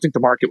don't think the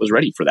market was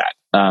ready for that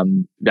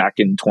back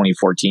in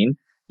 2014.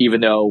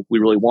 Even though we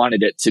really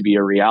wanted it to be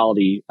a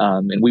reality,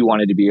 and we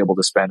wanted to be able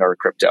to spend our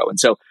crypto. And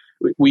so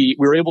we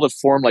were able to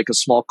form like a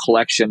small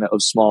collection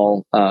of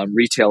small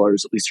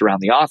retailers, at least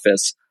around the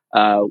office,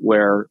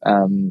 where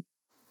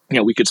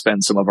we could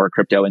spend some of our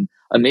crypto. And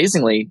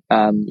amazingly,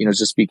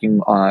 just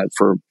speaking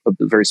for a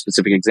very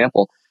specific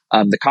example,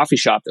 the coffee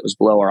shop that was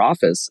below our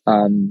office,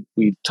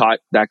 we taught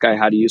that guy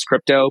how to use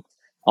crypto.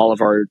 All of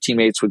our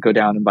teammates would go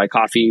down and buy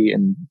coffee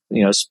and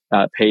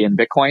pay in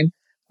Bitcoin.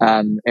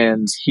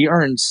 And he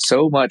earned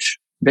so much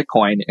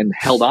Bitcoin and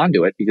held on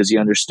to it because he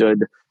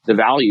understood the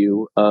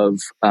value of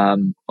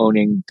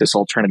owning this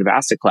alternative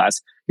asset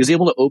class. He was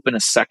able to open a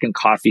second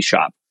coffee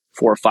shop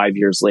 4 or 5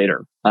 years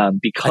later.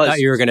 Because I thought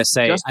you were going to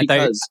say,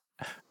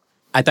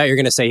 I thought you were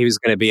going to say he was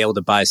going to be able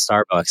to buy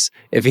Starbucks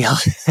if he held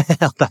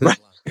on. Right.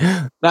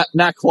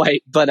 Not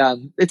quite, but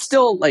it's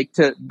still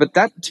but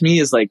that to me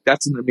is like,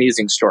 that's an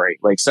amazing story.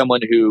 Like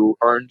someone who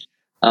earned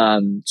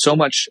so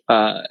much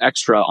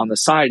extra on the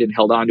side and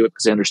held on to it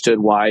because they understood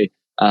why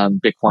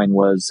Bitcoin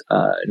was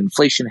an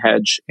inflation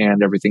hedge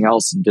and everything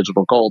else in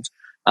digital gold,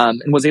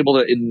 and was able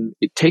to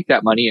take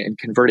that money and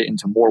convert it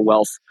into more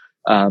wealth,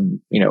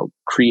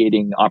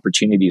 creating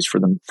opportunities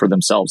for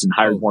themselves and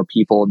hiring more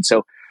people. And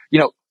so,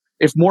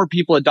 if more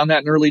people had done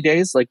that in early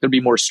days, like there'd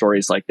be more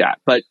stories like that.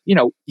 But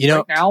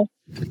right now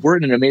we're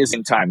in an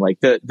amazing time.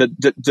 Like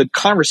the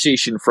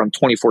conversation from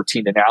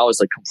 2014 to now is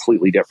like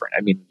completely different.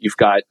 I mean, you've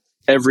got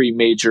every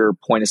major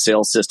point of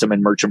sale system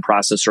and merchant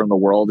processor in the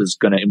world is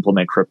going to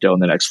implement crypto in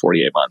the next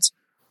 48 months.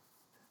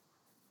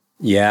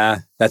 Yeah,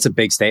 that's a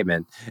big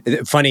statement.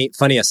 Funny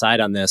aside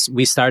on this.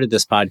 We started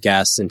this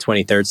podcast in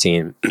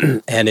 2013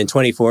 and in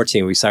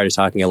 2014, we started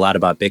talking a lot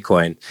about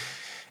Bitcoin.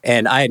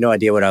 And I had no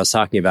idea what I was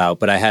talking about,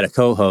 but I had a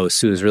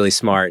co-host who was really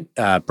smart,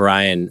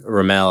 Brian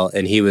Rommel,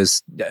 and he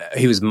was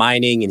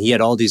mining, and he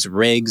had all these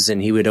rigs, and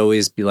he would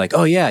always be like,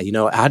 "Oh yeah,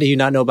 how do you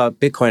not know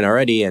about Bitcoin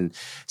already?" And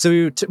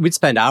so we'd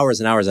spend hours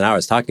and hours and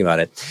hours talking about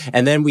it.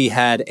 And then we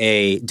had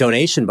a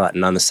donation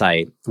button on the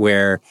site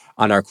where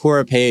on our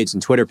Quora page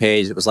and Twitter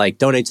page, it was like,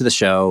 donate to the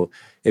show.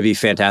 It'd be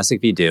fantastic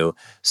if you do.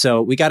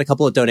 So we got a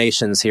couple of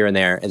donations here and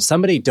there, and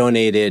somebody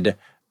donated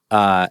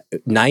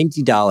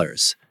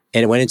 $90.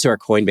 And it went into our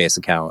Coinbase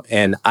account.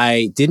 And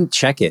I didn't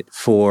check it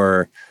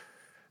for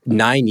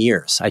 9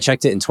 years. I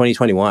checked it in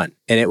 2021.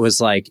 And it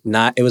was like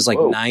pretty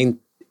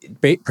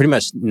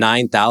much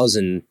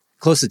 9,000,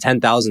 close to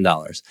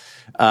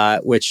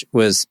 $10,000, which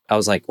was, I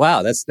was like,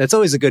 wow, that's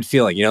always a good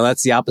feeling.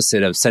 That's the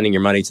opposite of sending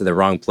your money to the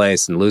wrong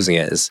place and losing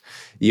it. Is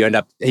you end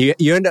up,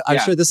 I'm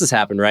sure this has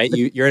happened, right?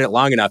 You're in it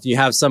long enough. You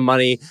have some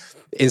money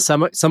in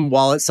some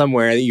wallet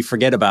somewhere that you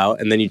forget about,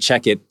 and then you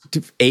check it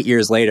 8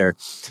 years later.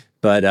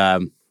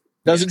 But,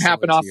 doesn't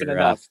happen often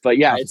enough, but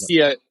yeah, it's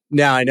the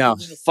now I know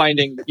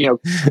finding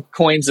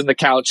coins in the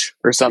couch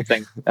or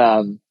something.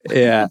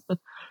 Yeah,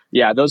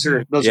 those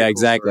are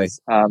exactly.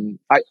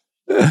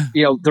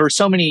 There are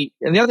so many,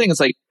 and the other thing is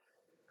like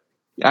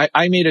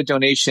I made a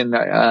donation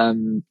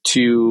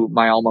to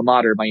my alma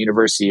mater, my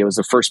university. It was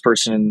the first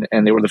person,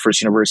 and they were the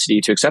first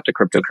university to accept a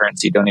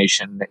cryptocurrency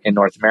donation in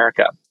North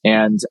America.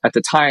 And at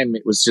the time,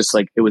 it was just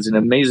like it was an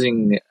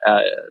amazing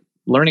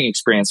learning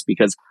experience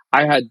because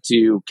I had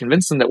to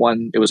convince them that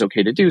it was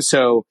okay to do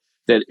so,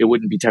 that it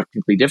wouldn't be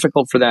technically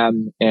difficult for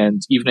them.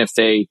 And even if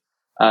they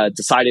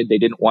decided they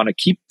didn't want to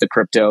keep the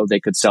crypto, they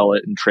could sell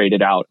it and trade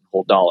it out and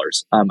hold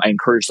dollars. I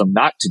encouraged them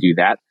not to do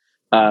that,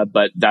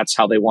 but that's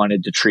how they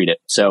wanted to treat it.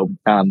 So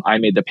I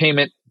made the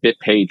payment,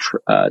 BitPay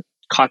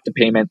caught the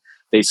payment,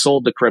 they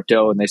sold the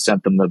crypto, and they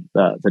sent them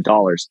the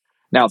dollars.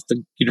 Now, if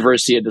the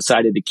university had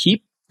decided to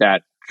keep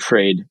that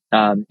trade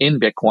in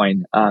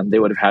Bitcoin, they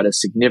would have had a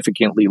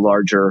significantly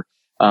larger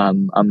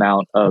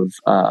amount of,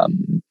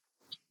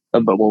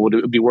 it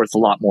would be worth a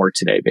lot more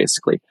today,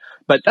 basically.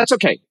 But that's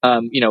okay.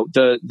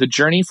 The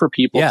journey for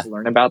people to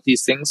learn about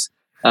these things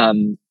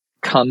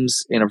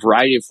comes in a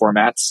variety of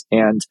formats.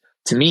 And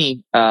to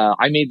me,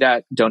 I made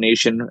that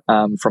donation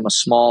from a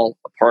small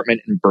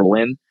apartment in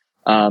Berlin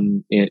at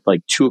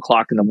like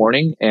 2:00 in the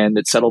morning, and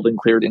it settled and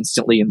cleared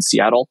instantly in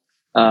Seattle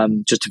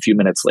just a few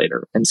minutes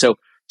later. And so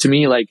to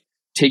me, like,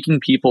 taking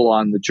people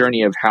on the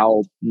journey of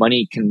how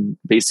money can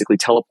basically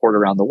teleport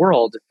around the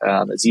world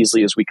as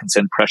easily as we can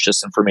send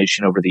precious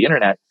information over the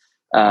internet.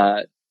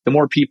 The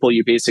more people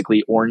you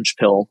basically orange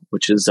pill,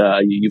 which is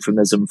a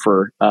euphemism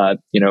for,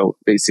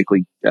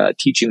 basically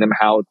teaching them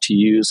how to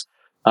use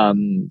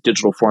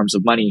digital forms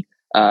of money.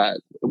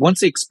 Once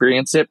they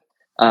experience it,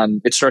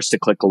 it starts to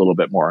click a little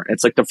bit more.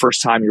 It's like the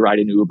first time you ride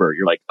an Uber,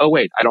 you're like, oh,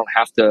 wait, I don't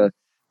have to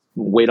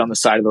wait on the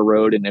side of the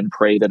road and then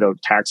pray that a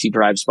taxi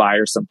drives by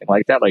or something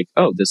like that. Like,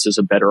 oh, this is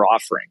a better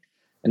offering.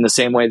 In the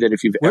same way that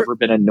if you've ever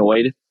been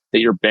annoyed that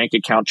your bank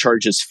account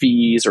charges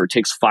fees, or it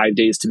takes 5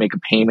 days to make a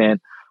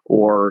payment,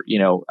 or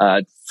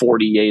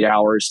 48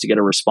 hours to get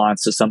a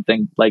response to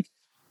something, like,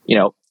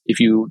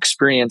 if you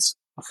experience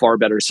a far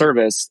better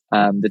service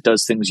that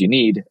does things you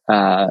need,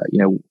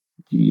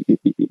 you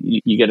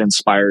get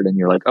inspired and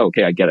you're like, oh,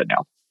 okay, I get it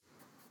now.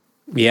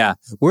 Yeah.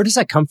 Where does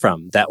that come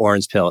from, that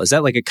orange pill? Is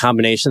that like a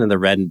combination of the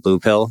red and blue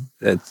pill?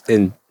 Yeah,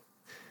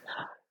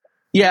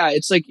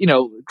 it's like,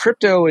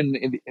 crypto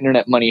and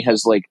internet money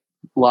has like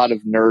a lot of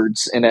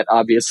nerds in it,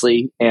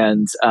 obviously.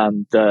 And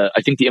I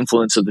think the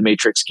influence of the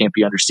Matrix can't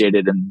be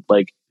understated, and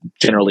like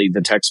generally the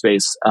tech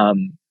space.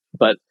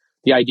 But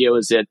the idea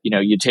was that,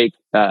 you take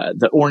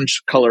the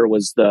orange color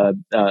was the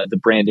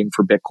branding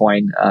for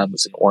Bitcoin,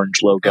 was an orange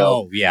logo.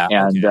 Oh, yeah.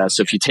 And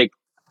so if you take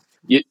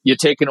you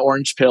take an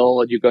orange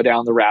pill and you go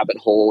down the rabbit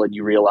hole and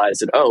you realize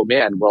that, oh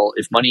man, well,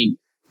 if money,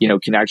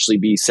 can actually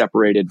be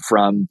separated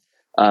from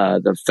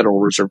the Federal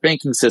Reserve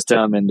banking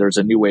system, and there's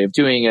a new way of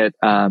doing it,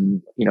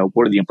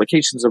 what are the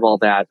implications of all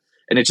that?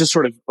 And it just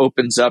sort of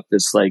opens up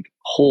this like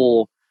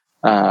whole,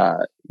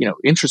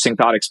 interesting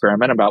thought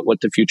experiment about what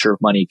the future of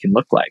money can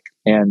look like.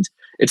 And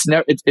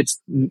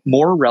it's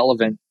more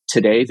relevant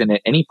today than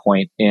at any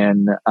point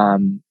in,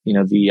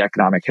 the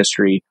economic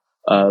history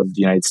of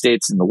the United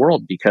States and the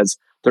world, because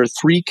there are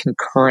three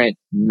concurrent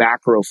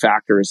macro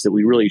factors that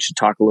we really should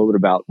talk a little bit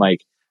about,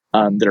 Mike,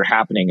 that are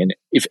happening. And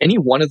if any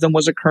one of them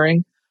was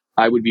occurring,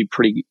 I would be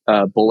pretty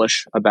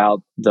bullish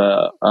about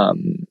the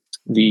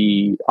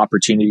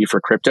opportunity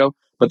for crypto,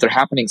 but they're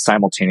happening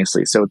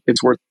simultaneously. So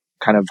it's worth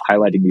kind of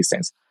highlighting these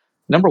things.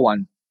 Number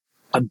one,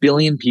 1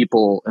 billion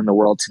people in the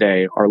world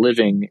today are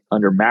living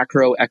under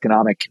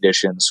macroeconomic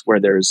conditions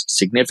where there's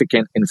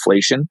significant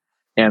inflation,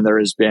 and there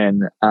has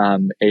been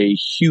a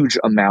huge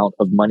amount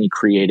of money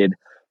created,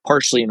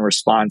 partially in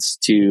response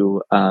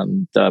to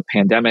the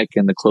pandemic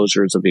and the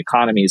closures of the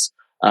economies.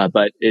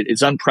 But it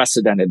is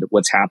unprecedented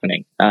what's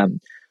happening.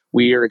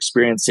 we are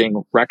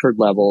experiencing record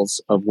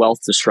levels of wealth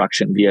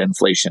destruction via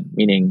inflation,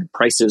 meaning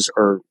prices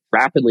are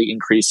rapidly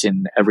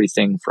increasing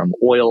everything from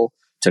oil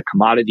to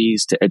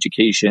commodities to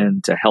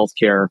education to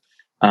healthcare,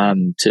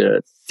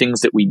 to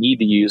things that we need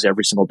to use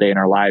every single day in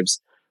our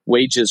lives.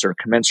 Wages are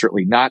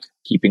commensurately not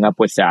keeping up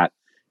with that.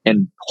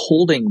 And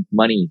holding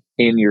money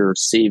in your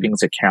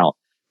savings account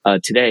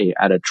today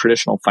at a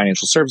traditional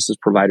financial services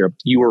provider,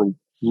 you are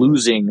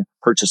losing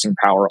purchasing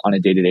power on a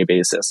day-to-day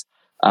basis.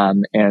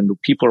 And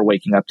people are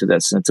waking up to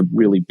this, and it's a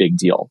really big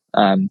deal.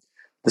 The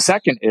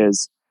second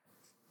is,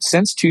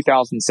 since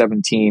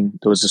 2017,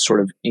 there was a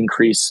sort of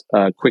increase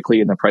quickly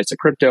in the price of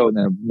crypto and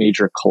then a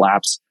major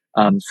collapse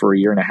for a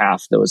year and a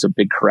half. There was a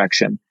big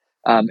correction.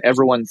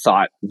 Everyone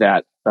thought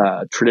that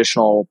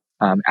traditional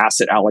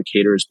asset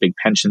allocators, big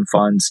pension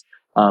funds,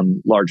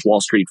 large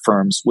Wall Street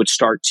firms would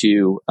start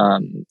to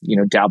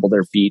dabble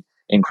their feet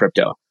in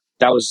crypto.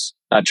 That was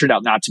turned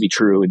out not to be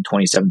true in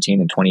 2017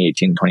 and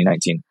 2018 and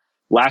 2019.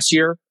 Last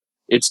year,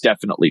 it's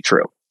definitely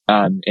true.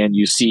 And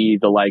you see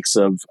the likes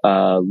of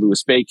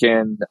Louis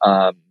Bacon,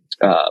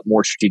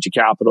 More Strategic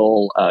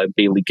Capital,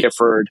 Bailey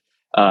Gifford,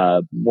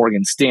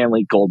 Morgan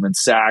Stanley, Goldman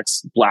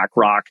Sachs,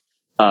 BlackRock.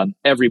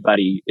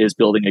 Everybody is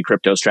building a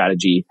crypto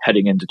strategy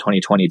heading into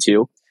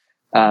 2022.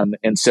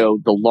 And so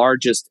the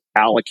largest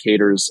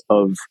allocators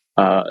of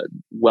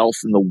wealth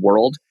in the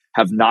world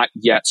have not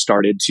yet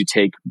started to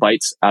take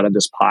bites out of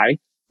this pie,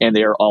 and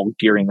they are all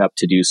gearing up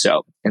to do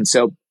so. And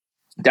so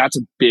that's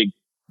a big,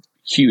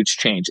 huge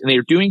change. And they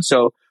are doing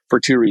so for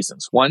two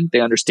reasons. One, they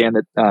understand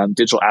that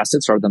digital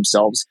assets are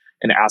themselves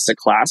an asset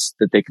class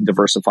that they can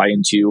diversify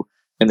into,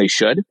 and they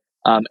should.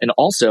 And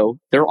also,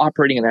 they're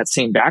operating in that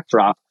same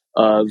backdrop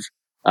of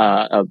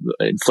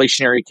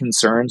inflationary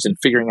concerns and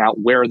figuring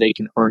out where they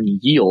can earn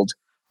yield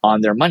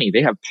on their money.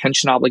 They have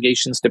pension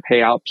obligations to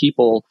pay out.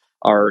 People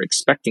are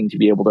expecting to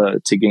be able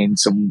to gain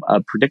some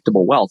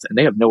predictable wealth, and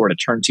they have nowhere to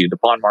turn to. The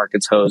bond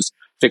market's hosed,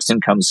 fixed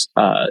income's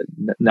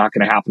not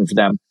going to happen for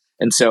them.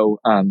 And so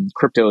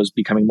crypto is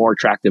becoming more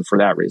attractive for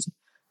that reason.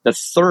 The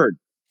third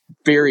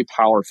very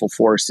powerful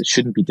force that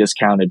shouldn't be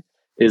discounted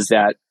is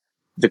that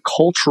the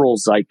cultural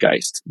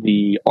zeitgeist,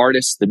 the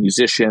artists, the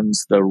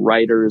musicians, the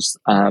writers,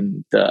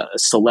 the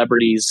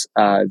celebrities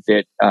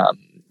that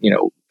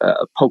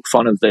poke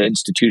fun of the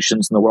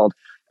institutions in the world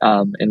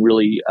and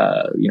really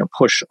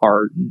push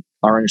our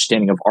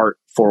understanding of art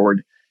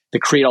forward, to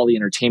create all the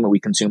entertainment we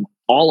consume,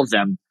 all of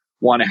them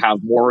want to have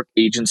more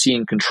agency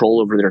and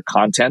control over their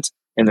content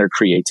and their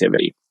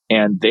creativity.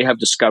 And they have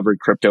discovered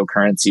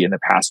cryptocurrency in the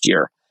past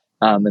year.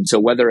 And so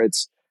whether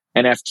it's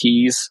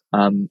NFTs,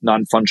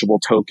 non-fungible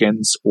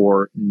tokens,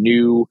 or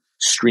new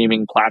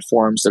streaming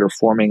platforms that are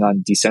forming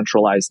on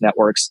decentralized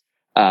networks,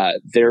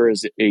 there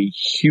is a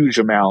huge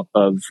amount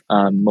of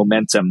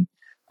momentum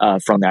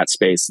from that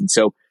space. And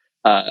so,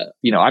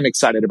 I'm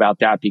excited about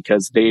that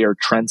because they are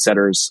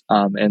trendsetters,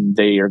 and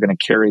they are going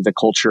to carry the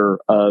culture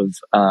of,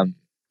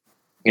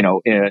 in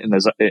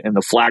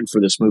the flag for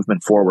this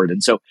movement forward.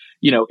 And so,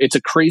 it's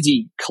a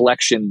crazy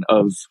collection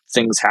of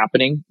things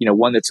happening,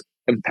 one that's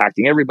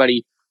impacting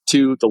everybody.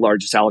 Two, the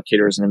largest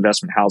allocators and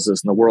investment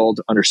houses in the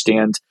world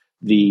understand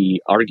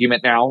the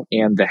argument now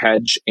and the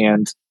hedge,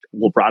 and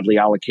will broadly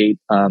allocate,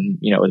 in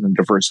a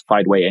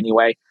diversified way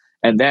anyway.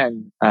 And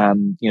then,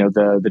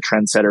 the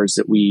trendsetters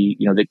that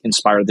that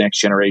inspire the next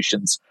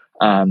generations,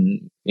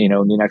 the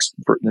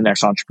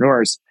next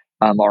entrepreneurs,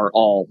 are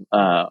all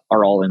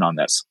in on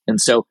this. And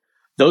so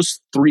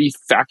those three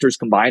factors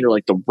combined are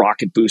like the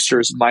rocket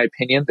boosters, in my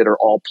opinion, that are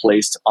all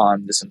placed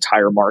on this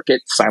entire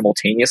market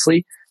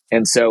simultaneously.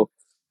 And so,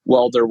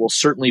 while there will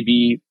certainly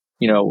be,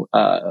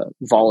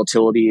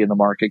 volatility in the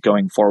market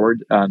going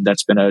forward,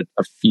 that's been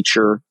a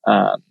feature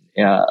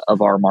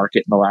of our market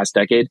in the last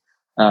decade.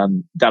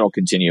 That'll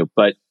continue,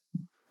 but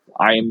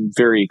I am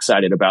very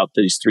excited about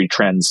these three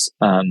trends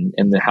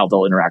and how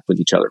they'll interact with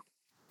each other.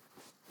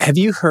 Have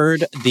you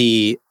heard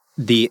the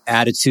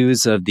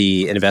attitudes of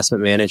the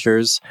investment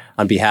managers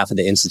on behalf of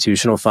the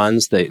institutional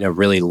funds, the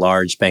really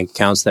large bank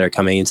accounts that are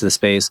coming into the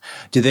space?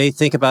 Do they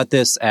think about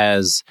this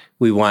as,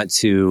 we want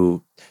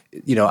to,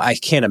 I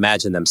can't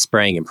imagine them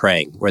spraying and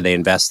praying where they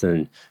invest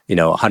in,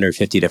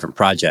 150 different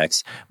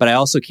projects, but I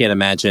also can't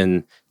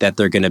imagine that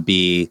they're going to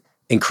be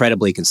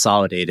incredibly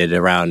consolidated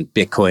around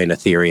Bitcoin,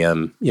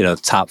 Ethereum,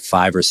 top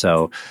 5 or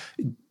so.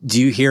 Do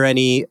you hear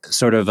any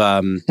sort of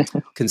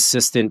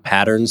consistent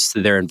patterns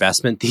to their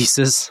investment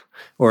thesis?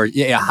 Or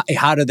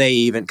how do they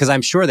even, because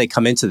I'm sure they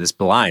come into this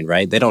blind,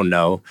 right? They don't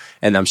know.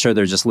 And I'm sure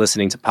they're just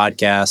listening to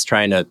podcasts,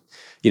 trying to,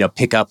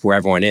 pick up where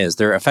everyone is.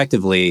 They're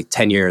effectively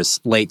 10 years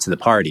late to the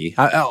party.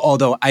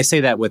 Although I say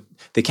that with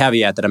the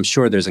caveat that I'm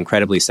sure there's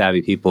incredibly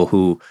savvy people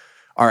who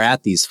are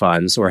at these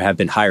funds or have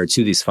been hired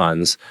to these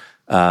funds.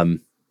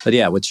 But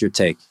yeah, what's your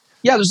take?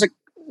 Yeah,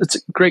 it's a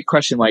great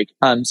question, Mike.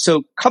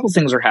 So a couple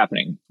things are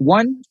happening.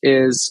 One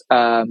is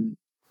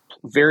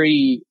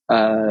very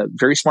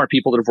smart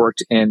people that have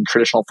worked in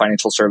traditional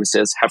financial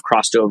services have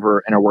crossed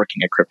over and are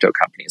working at crypto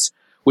companies,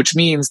 which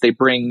means they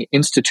bring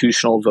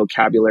institutional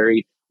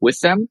vocabulary with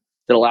them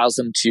that allows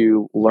them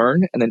to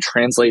learn and then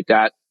translate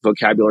that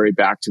vocabulary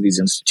back to these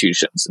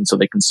institutions. And so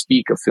they can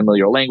speak a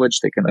familiar language.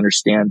 They can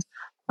understand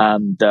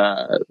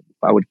I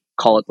would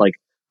call it like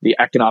the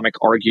economic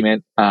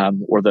argument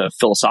or the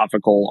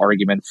philosophical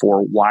argument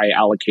for why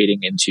allocating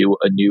into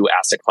a new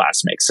asset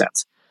class makes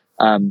sense.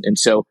 And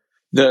so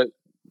the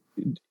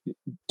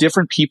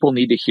different people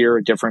need to hear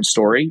a different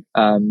story.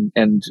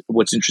 And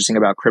what's interesting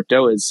about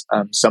crypto is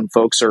some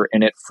folks are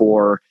in it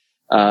for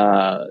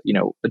a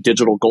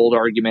digital gold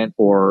argument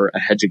or a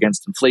hedge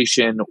against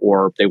inflation,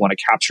 or they want to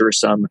capture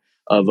some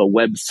of a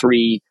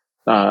Web3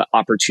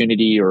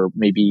 opportunity, or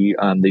maybe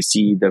they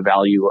see the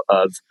value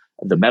of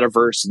the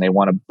metaverse and they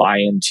want to buy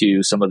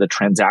into some of the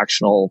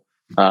transactional,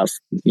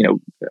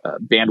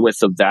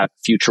 bandwidth of that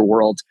future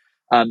world.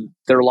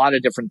 There are a lot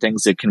of different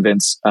things that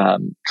convince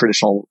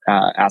traditional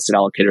asset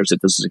allocators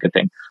that this is a good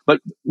thing.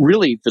 But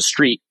really, the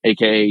street,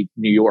 aka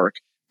New York,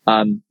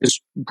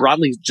 is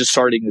broadly just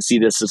starting to see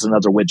this as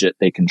another widget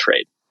they can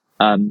trade.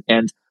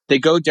 And they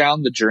go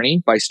down the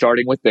journey by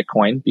starting with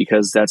Bitcoin,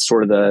 because that's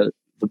sort of the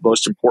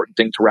most important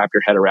thing to wrap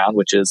your head around,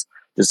 which is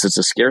this is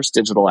a scarce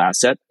digital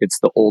asset. It's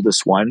the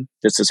oldest one.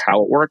 This is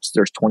how it works.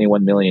 There's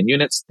 21 million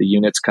units. The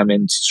units come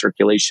into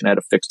circulation at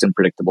a fixed and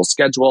predictable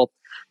schedule.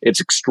 It's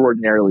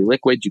extraordinarily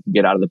liquid. You can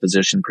get out of the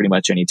position pretty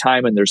much any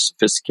time, and there's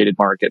sophisticated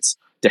markets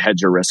to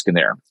hedge your risk in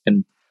there.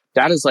 And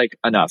that is like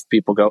enough.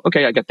 People go,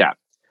 okay, I get that.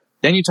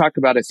 Then you talk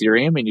about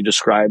Ethereum and you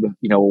describe,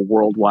 a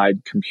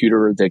worldwide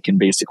computer that can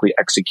basically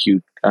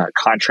execute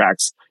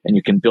contracts, and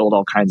you can build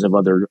all kinds of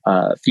other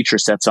feature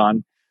sets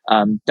on.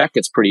 That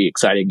gets pretty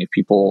exciting if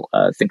people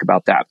think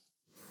about that.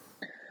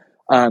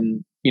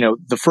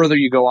 The further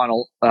you go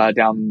on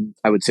down,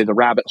 I would say, the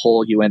rabbit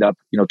hole, you end up,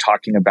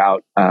 talking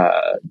about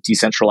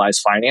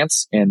decentralized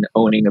finance and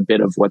owning a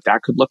bit of what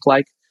that could look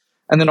like.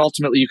 And then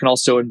ultimately, you can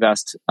also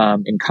invest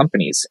in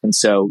companies. And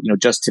so,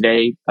 just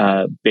today,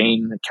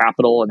 Bain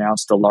Capital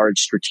announced a large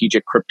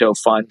strategic crypto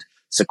fund.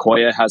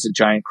 Sequoia has a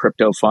giant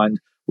crypto fund.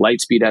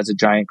 Lightspeed has a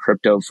giant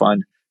crypto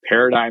fund.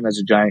 Paradigm has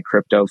a giant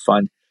crypto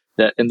fund.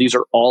 And these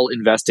are all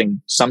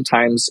investing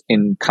sometimes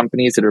in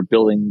companies that are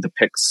building the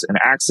picks and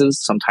axes.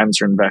 Sometimes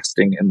they're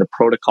investing in the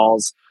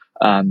protocols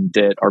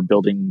that are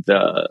building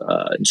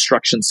the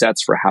instruction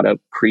sets for how to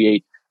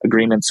create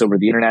agreements over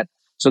the internet.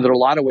 So there are a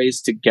lot of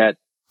ways to get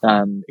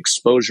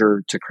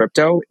exposure to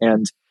crypto,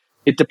 and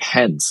it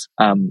depends.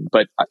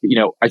 But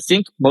I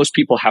think most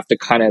people have to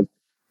kind of,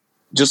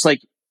 just like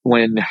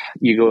when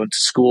you go into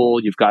school,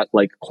 you've got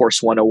like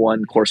course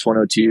 101, course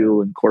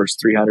 102, and course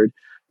 300.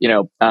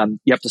 You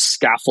have to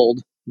scaffold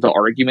the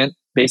argument,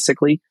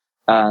 basically.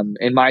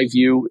 In my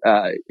view,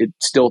 it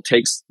still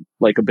takes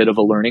like a bit of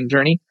a learning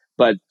journey,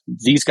 but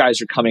these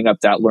guys are coming up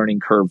that learning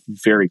curve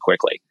very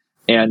quickly.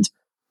 And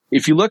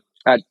if you look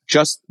at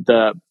just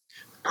the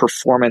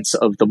performance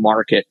of the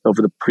market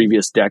over the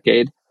previous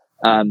decade,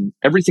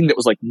 everything that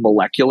was like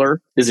molecular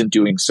isn't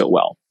doing so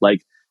well.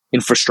 Like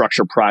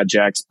infrastructure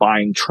projects,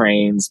 buying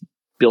trains,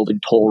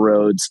 building toll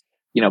roads,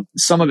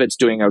 some of it's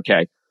doing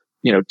okay.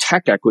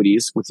 Tech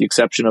equities, with the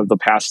exception of the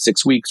past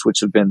 6 weeks,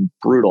 which have been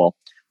brutal,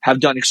 have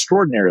done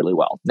extraordinarily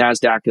well.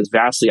 NASDAQ has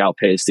vastly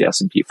outpaced the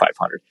S&P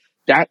 500.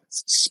 That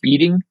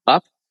speeding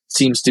up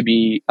seems to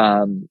be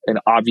an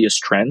obvious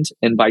trend.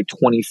 And by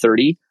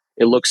 2030,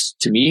 it looks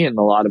to me and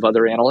a lot of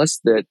other analysts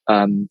that,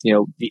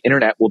 the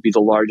internet will be the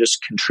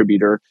largest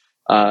contributor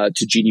to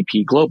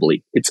GDP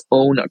globally, its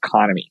own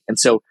economy. And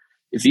so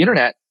if the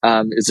internet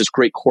is this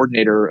great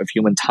coordinator of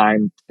human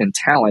time and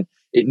talent,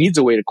 it needs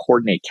a way to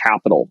coordinate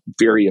capital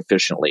very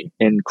efficiently.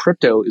 And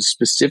crypto is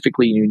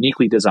specifically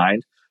uniquely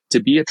designed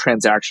to be a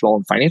transactional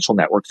and financial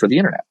network for the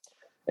internet.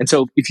 And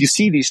so if you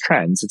see these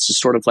trends, it's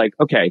just sort of like,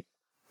 okay,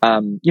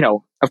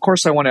 of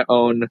course I want to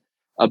own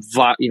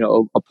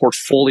a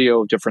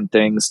portfolio of different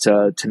things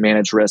to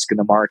manage risk in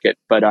the market.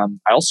 But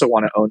I also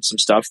want to own some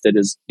stuff that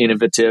is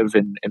innovative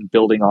and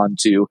building on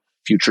to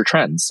future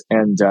trends.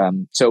 And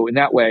so in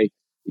that way,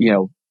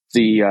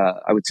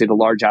 I would say the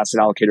large asset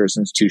allocators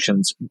and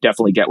institutions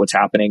definitely get what's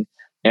happening,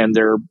 and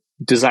they're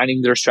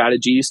designing their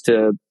strategies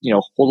to,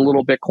 hold a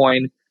little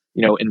Bitcoin,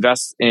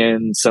 invest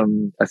in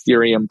some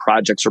Ethereum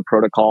projects or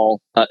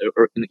protocol,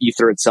 or in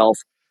Ether itself,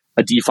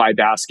 a DeFi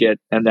basket,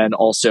 and then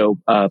also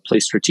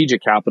place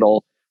strategic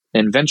capital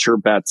and venture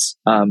bets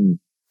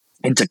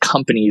into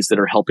companies that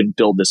are helping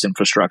build this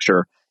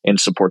infrastructure and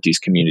support these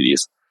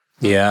communities.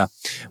 Yeah,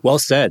 well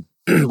said.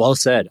 Well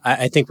said.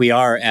 I think we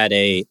are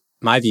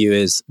my view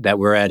is that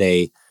we're at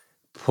a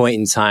point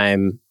in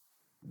time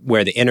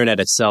where the internet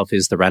itself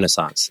is the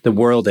renaissance, the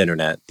world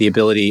internet, the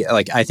ability,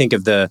 I think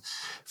of the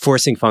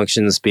forcing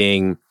functions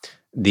being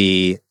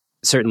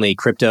certainly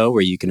crypto,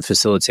 where you can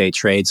facilitate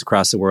trades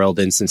across the world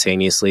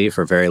instantaneously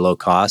for very low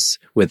costs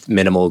with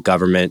minimal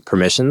government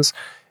permissions.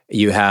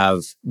 You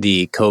have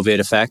the COVID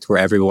effect, where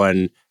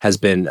everyone has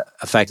been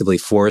effectively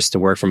forced to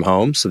work from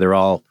home. So they're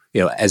all,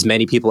 as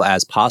many people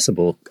as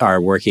possible are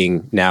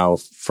working now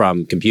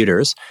from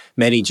computers.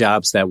 Many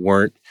jobs that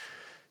weren't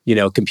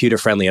computer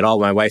friendly at all.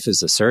 My wife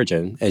is a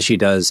surgeon and she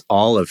does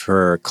all of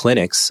her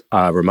clinics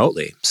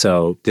remotely.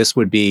 So this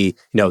would be,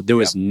 there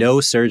was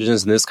no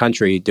surgeons in this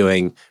country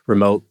doing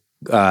remote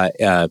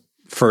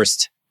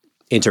first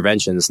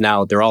interventions.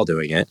 Now they're all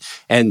doing it.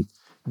 And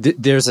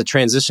there's a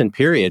transition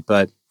period,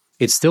 but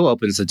it still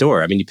opens the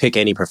door. I mean, you pick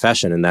any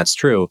profession and that's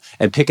true,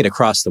 and pick it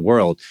across the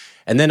world.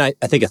 And then I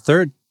think a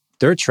third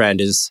trend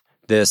is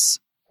this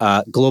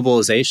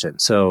globalization.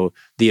 So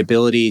the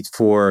ability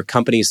for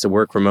companies to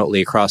work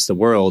remotely across the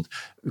world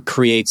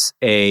creates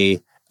an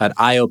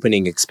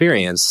eye-opening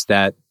experience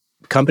that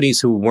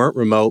companies who weren't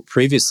remote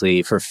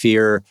previously for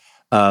fear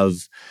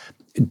of,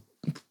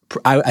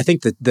 I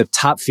think that the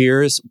top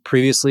fears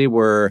previously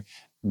were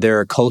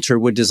their culture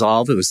would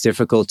dissolve. It was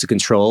difficult to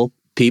control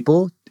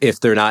people if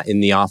they're not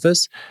in the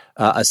office.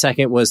 A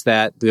second was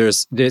that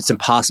it's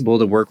impossible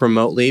to work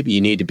remotely.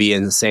 You need to be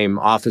in the same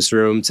office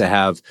room to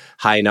have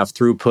high enough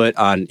throughput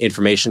on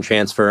information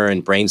transfer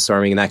and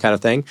brainstorming and that kind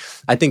of thing.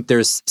 I think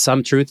there's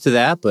some truth to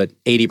that, but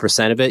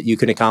 80% of it you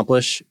can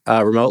accomplish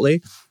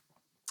remotely.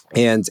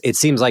 And it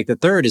seems like the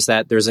third is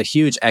that there's a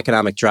huge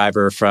economic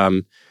driver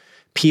from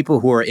people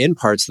who are in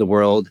parts of the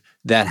world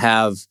that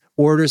have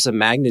orders of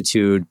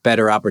magnitude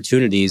better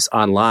opportunities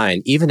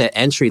online, even at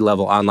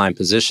entry-level online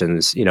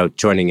positions,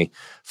 joining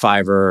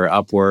Fiverr or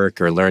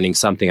Upwork or learning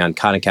something on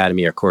Khan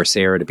Academy or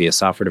Coursera to be a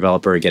software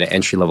developer or get an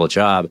entry-level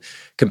job.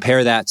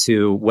 Compare that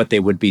to what they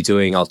would be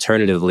doing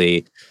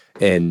alternatively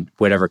in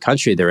whatever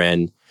country they're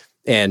in.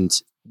 And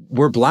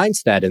we're blind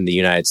to that in the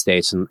United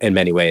States in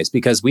many ways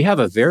because we have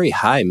a very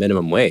high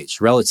minimum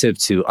wage relative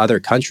to other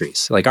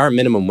countries. Like our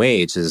minimum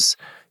wage is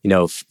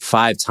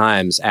 5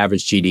 times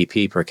average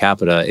GDP per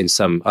capita in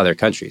some other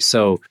countries.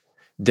 So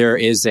there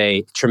is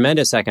a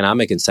tremendous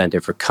economic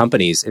incentive for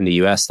companies in the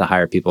US to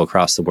hire people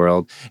across the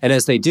world. And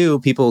as they do,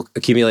 people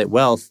accumulate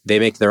wealth, they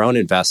make their own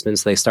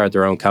investments, they start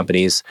their own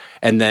companies,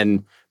 and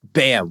then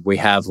bam, we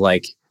have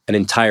like an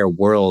entire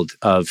world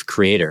of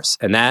creators.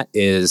 And that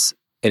is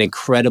an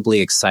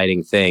incredibly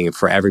exciting thing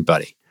for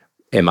everybody,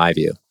 in my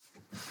view.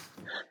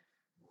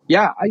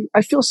 Yeah,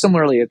 I feel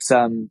similarly. It's,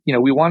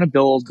 we want to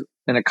build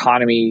an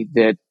economy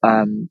that,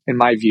 in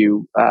my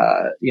view,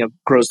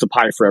 grows the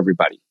pie for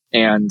everybody.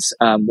 And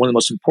one of the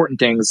most important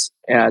things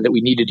that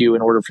we need to do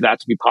in order for that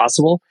to be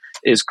possible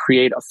is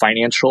create a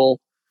financial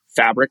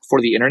fabric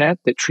for the internet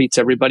that treats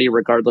everybody,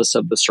 regardless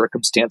of the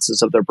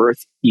circumstances of their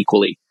birth,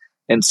 equally.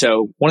 And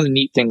so one of the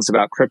neat things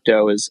about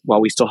crypto is, while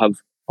we still have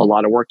a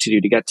lot of work to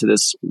do to get to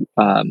this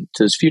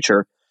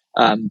future,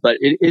 but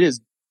it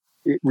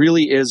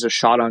really is a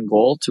shot on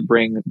goal to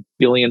bring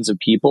billions of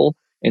people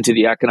into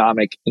the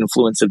economic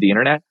influence of the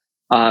internet,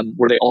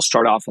 where they all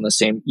start off on the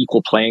same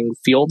equal playing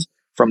field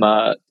from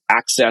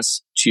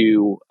access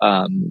to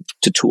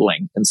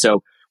tooling. And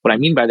so what I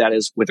mean by that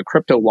is, with a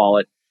crypto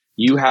wallet,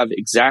 you have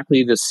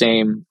exactly the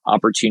same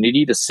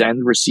opportunity to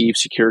send, receive,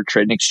 secure,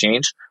 trade, and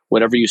exchange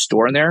whatever you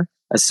store in there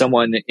as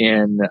someone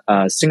in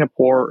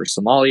Singapore or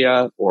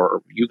Somalia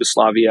or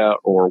Yugoslavia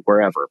or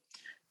wherever.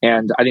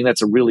 And I think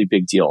that's a really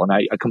big deal. And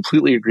I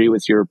completely agree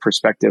with your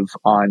perspective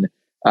on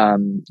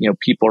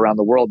people around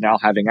the world now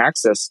having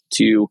access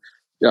to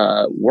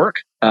work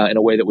in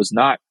a way that was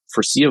not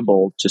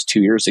foreseeable just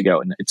 2 years ago.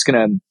 And it's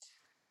going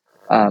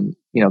to,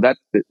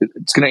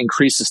 it's going to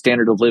increase the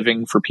standard of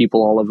living for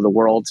people all over the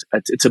world.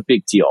 It's a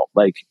big deal.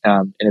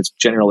 And it's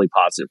generally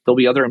positive. There'll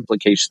be other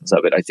implications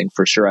of it, I think,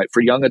 for sure.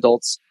 For young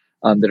adults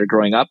that are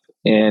growing up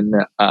in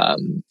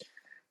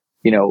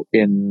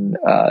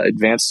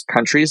advanced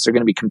countries, they're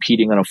going to be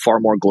competing on a far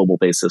more global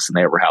basis than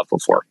they ever have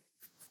before.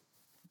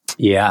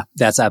 Yeah,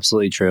 that's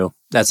absolutely true.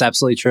 That's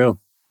absolutely true.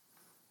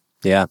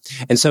 Yeah.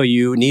 And so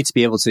you need to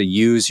be able to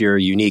use your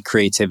unique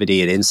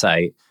creativity and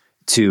insight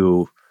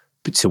to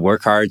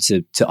work hard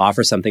to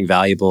offer something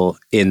valuable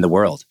in the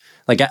world.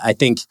 Like, I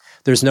think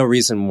there's no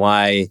reason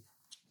why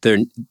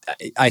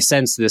I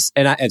sense this,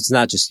 and it's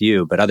not just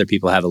you, but other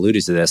people have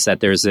alluded to this, that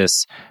there's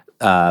this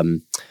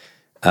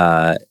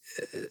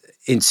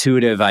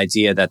intuitive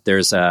idea that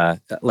there's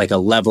a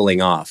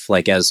leveling off,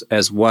 like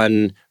as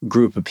one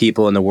group of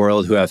people in the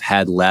world who have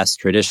had less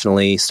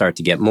traditionally start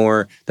to get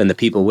more, then the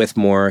people with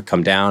more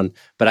come down.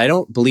 But I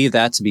don't believe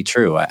that to be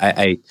true.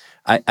 I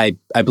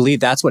believe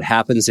that's what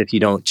happens if you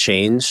don't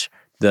change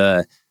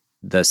the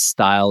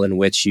style in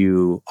which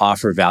you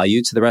offer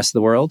value to the rest of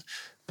the world.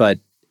 But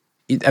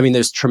I mean,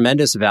 there's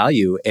tremendous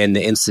value in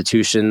the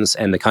institutions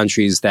and the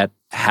countries that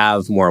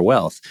have more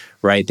wealth,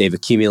 right? They've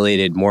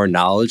accumulated more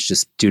knowledge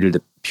just due to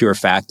the pure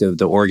fact of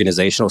the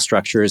organizational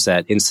structures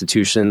at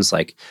institutions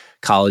like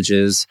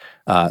colleges,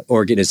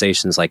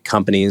 organizations like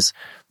companies.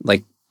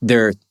 Like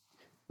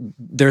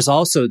there's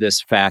also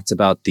this fact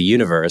about the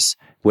universe,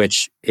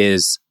 which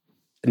is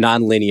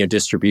nonlinear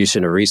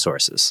distribution of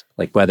resources,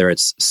 like whether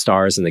it's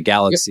stars in the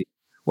galaxy. Yep.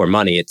 Or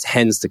money, it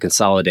tends to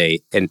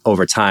consolidate and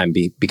over time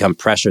become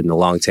pressured and the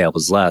long tail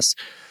is less.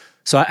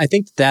 So I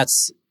think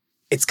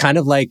it's kind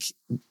of like,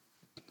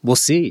 we'll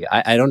see.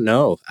 I don't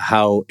know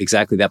how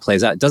exactly that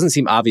plays out. It doesn't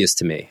seem obvious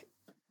to me.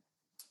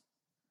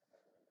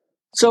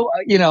 So,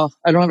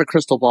 I don't have a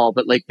crystal ball,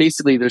 but like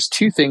basically there's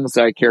two things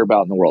that I care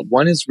about in the world.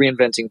 One is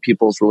reinventing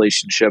people's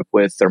relationship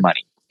with their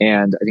money.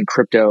 And I think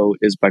crypto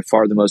is by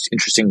far the most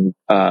interesting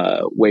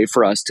way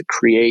for us to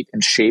create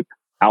and shape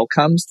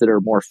outcomes that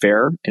are more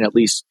fair and at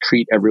least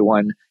treat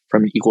everyone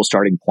from an equal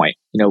starting point.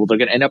 They're going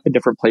to end up in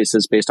different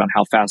places based on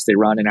how fast they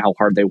run and how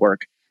hard they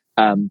work.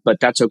 But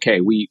that's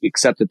okay. We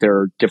accept that there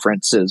are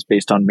differences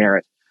based on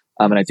merit.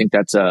 And I think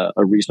that's a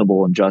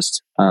reasonable and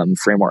just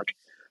framework.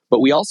 But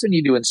we also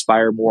need to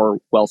inspire more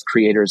wealth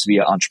creators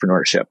via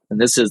entrepreneurship.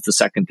 And this is the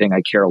second thing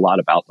I care a lot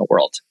about in the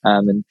world.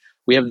 And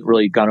we haven't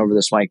really gone over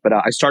this, Mike, but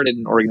I started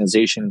an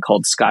organization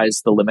called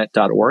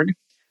sky'sthelimit.org.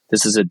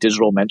 This is a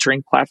digital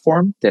mentoring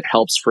platform that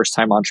helps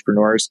first-time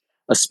entrepreneurs,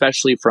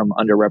 especially from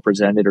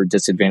underrepresented or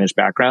disadvantaged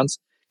backgrounds,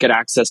 get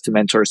access to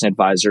mentors and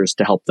advisors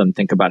to help them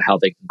think about how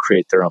they can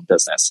create their own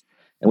business.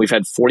 And we've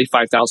had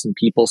 45,000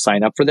 people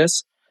sign up for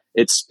this.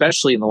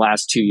 Especially in the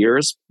last 2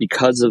 years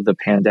because of the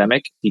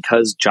pandemic,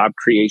 because job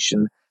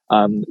creation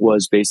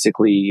was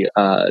basically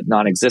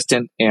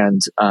non-existent and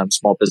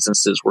small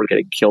businesses were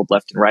getting killed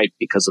left and right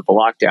because of the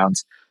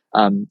lockdowns.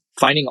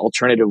 Finding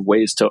alternative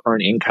ways to earn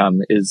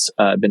income has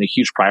been a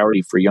huge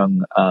priority for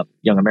young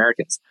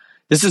Americans.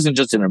 This isn't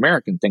just an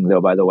American thing,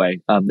 though, by the way.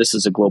 This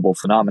is a global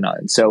phenomenon.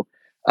 And so,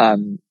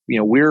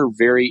 we're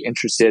very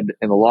interested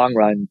in the long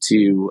run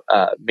to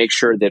make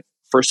sure that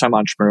first-time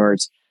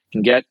entrepreneurs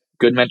can get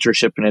good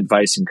mentorship and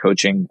advice and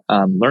coaching,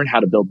 learn how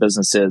to build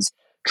businesses,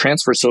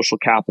 transfer social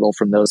capital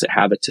from those that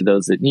have it to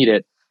those that need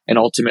it, and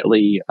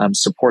ultimately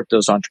support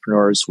those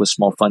entrepreneurs with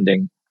small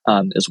funding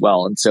as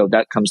well. And so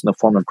that comes in the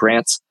form of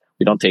grants.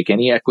 We don't take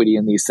any equity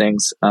in these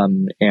things.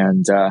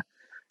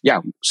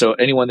 So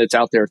anyone that's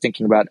out there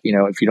thinking about,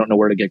 if you don't know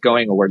where to get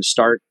going or where to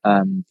start,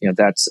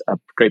 that's a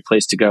great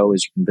place to go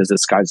is you can visit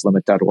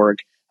sky'sthelimit.org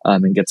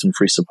and get some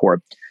free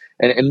support.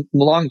 And in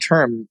the long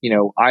term,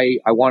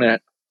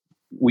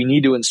 we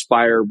need to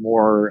inspire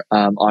more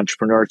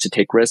entrepreneurs to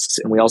take risks.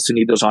 And we also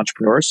need those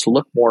entrepreneurs to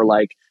look more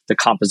like the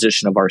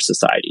composition of our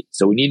society.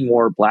 So we need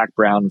more Black,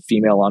 brown,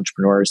 female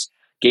entrepreneurs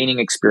gaining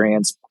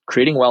experience,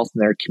 creating wealth in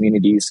their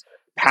communities,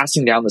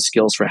 passing down the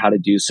skills for how to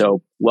do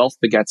so. Wealth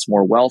begets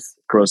more wealth,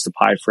 grows the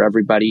pie for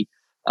everybody.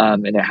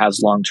 And it has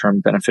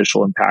long-term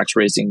beneficial impacts,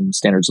 raising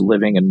standards of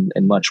living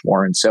and much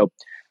more. And so,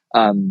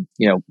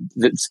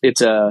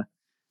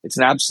 it's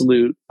an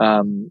absolute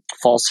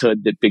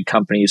falsehood that big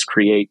companies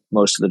create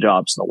most of the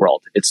jobs in the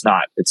world. It's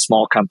not. It's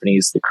small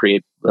companies that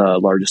create the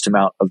largest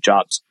amount of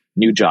jobs,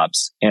 new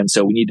jobs. And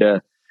so we need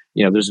to,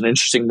 there's an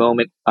interesting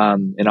moment,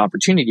 an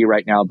opportunity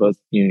right now, both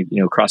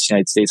across the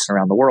United States and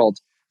around the world,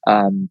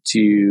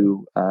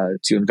 to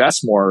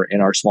invest more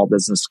in our small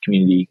business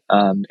community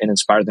and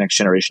inspire the next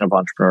generation of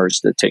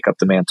entrepreneurs to take up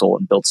the mantle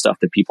and build stuff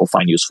that people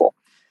find useful.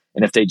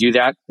 And if they do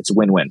that, it's a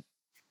win-win.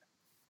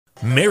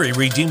 Mary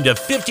redeemed a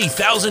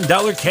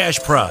 $50,000 cash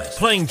prize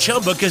playing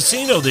Chumba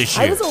Casino this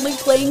year. I was only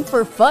playing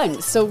for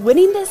fun, so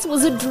winning this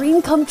was a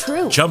dream come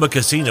true. Chumba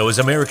Casino is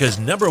America's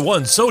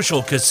 #1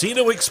 social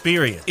casino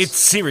experience. It's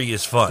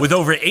serious fun. With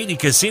over 80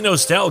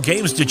 casino-style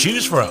games to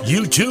choose from,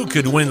 you too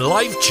could win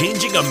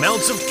life-changing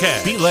amounts of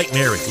cash. Be like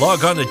Mary.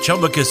 Log on to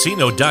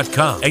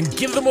ChumbaCasino.com and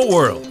give them a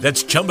whirl.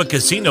 That's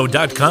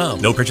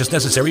ChumbaCasino.com. No purchase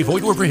necessary.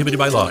 Void where prohibited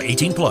by law.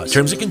 18+.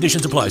 Terms and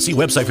conditions apply. See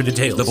website for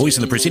details. The voice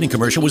in the preceding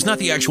commercial was not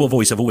the actual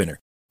voice of a winner.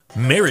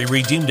 Mary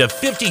redeemed a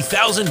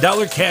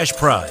 $50,000 cash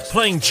prize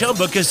playing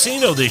Chumba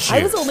Casino this year.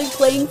 I was only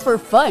playing for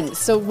fun,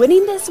 so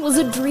winning this was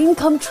a dream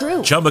come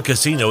true. Chumba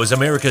Casino is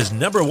America's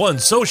 #1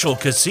 social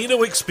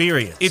casino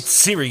experience. It's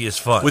serious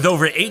fun. With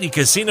over 80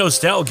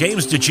 casino-style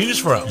games to choose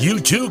from, you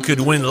too could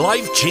win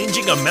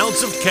life-changing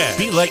amounts of cash.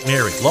 Be like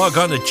Mary. Log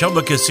on to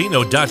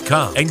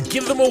ChumbaCasino.com and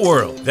give them a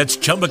whirl. That's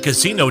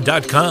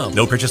ChumbaCasino.com.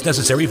 No purchase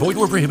necessary. Void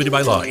where prohibited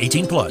by law.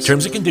 18+.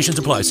 Terms and conditions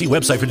apply. See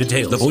website for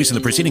details. The voice in the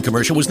preceding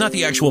commercial was not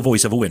the actual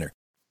voice of a winner.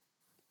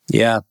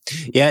 Yeah.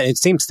 It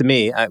seems to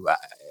me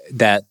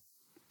that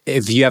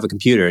if you have a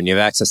computer and you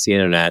have access to the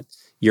internet,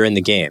 you're in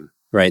the game,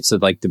 right? So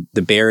like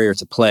the barrier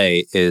to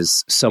play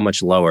is so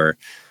much lower,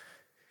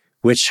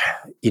 which,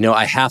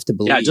 I have to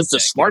believe. Yeah, just a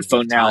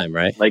smartphone now,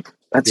 right? Like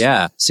that's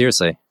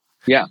seriously.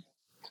 Yeah.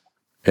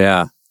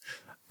 Yeah.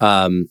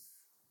 Do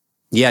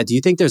you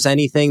think there's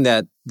anything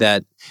that,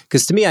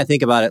 because to me, I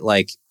think about it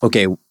like,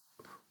 okay,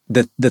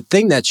 the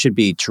thing that should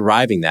be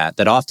driving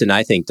that often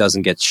I think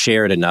doesn't get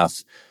shared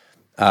enough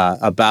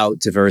about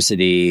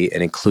diversity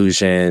and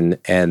inclusion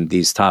and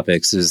these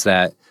topics is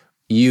that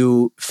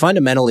you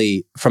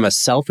fundamentally, from a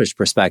selfish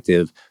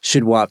perspective,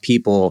 should want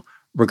people,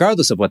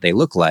 regardless of what they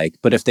look like,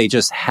 but if they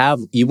just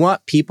you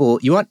want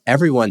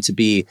everyone to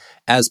be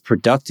as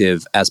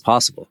productive as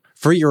possible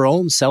for your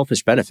own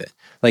selfish benefit.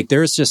 Like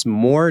there's just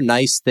more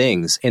nice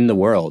things in the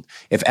world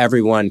if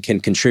everyone can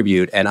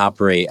contribute and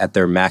operate at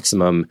their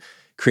maximum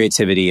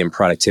creativity and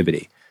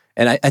productivity.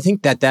 And I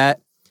think that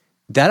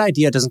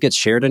idea doesn't get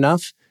shared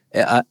enough.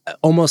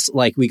 Almost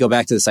like we go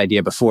back to this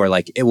idea before,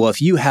 like, well,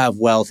 if you have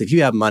wealth, if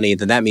you have money,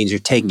 then that means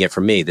you're taking it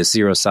from me, this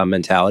zero-sum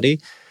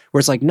mentality, Where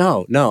it's like,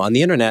 no, on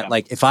the internet,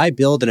 like if I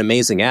build an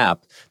amazing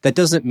app, that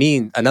doesn't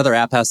mean another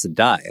app has to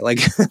die. Like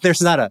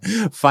there's not a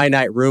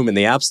finite room in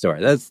the app store.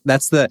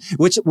 That's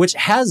which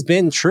has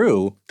been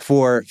true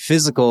for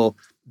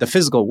the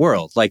physical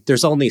world. Like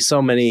there's only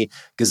so many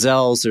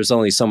gazelles, there's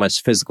only so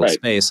much physical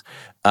space.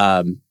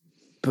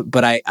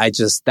 But I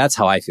just, that's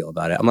how I feel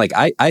about it. I'm like,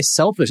 I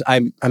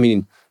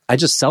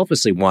just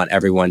selfishly want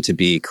everyone to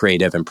be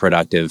creative and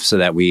productive so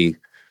that we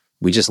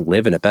just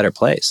live in a better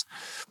place.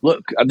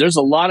 Look, there's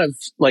a lot of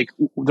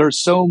there's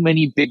so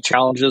many big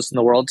challenges in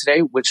the world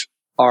today, which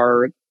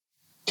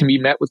can be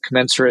met with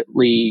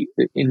commensurately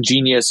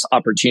ingenious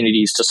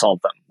opportunities to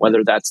solve them,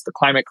 whether that's the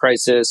climate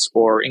crisis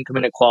or income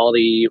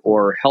inequality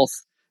or health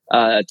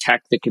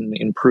tech that can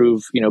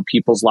improve,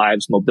 people's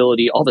lives,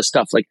 mobility, all this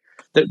stuff. Like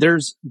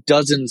there's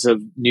dozens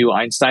of new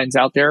Einsteins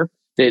out there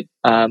that,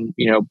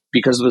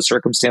 because of the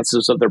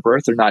circumstances of their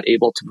birth, they're not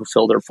able to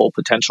fulfill their full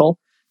potential.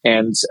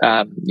 And,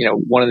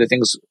 one of the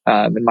things,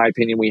 in my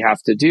opinion, we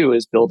have to do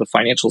is build a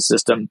financial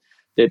system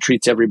that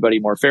treats everybody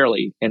more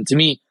fairly. And to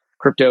me,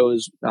 crypto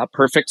is not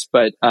perfect,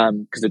 but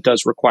because it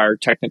does require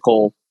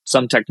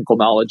some technical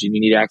knowledge and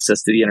you need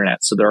access to the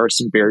internet. So there are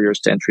some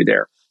barriers to entry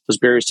there. Those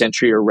barriers to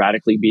entry are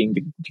radically being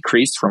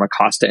decreased from a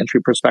cost to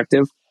entry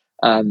perspective.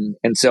 And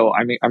so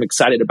I'm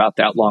excited about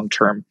that long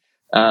term.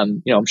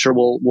 I'm sure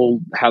we'll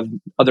have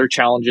other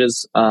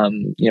challenges,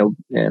 and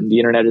the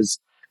internet is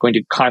going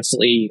to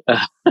constantly,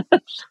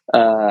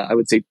 I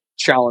would say,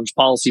 challenge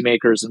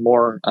policymakers and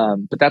more,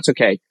 but that's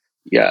okay.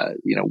 Yeah,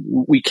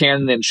 we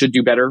can and should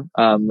do better,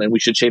 and we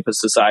should shape a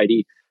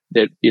society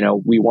that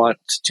we want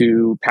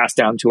to pass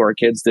down to our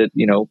kids that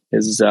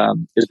is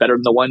better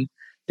than the one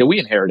that we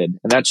inherited,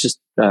 and that's just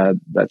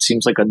that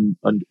seems like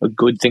a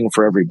good thing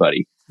for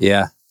everybody.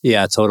 Yeah,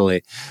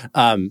 totally.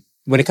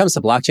 When it comes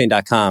to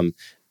blockchain.com,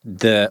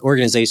 the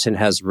organization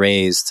has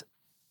raised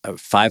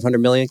 500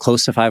 million,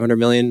 close to 500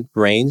 million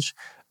range.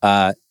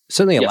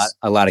 Certainly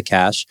a lot of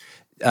cash.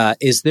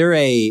 Is there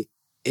a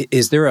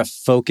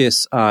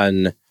focus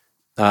on?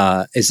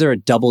 Is there a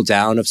double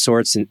down of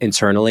sorts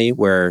internally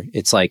where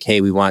it's like,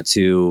 hey, we want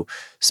to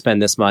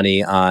spend this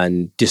money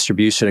on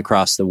distribution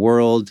across the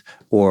world,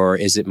 or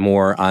is it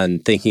more on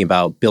thinking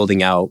about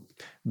building out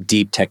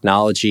deep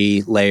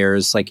technology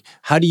layers? Like,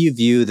 how do you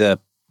view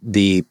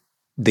the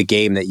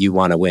game that you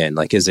want to win?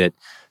 Like, is it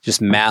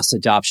just mass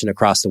adoption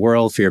across the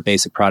world for your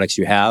basic products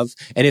you have?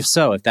 And if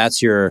so, if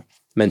that's your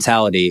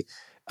mentality,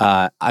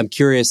 I'm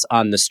curious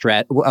on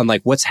on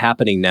like what's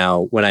happening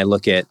now when I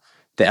look at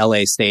the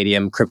LA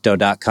Stadium,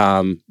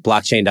 crypto.com,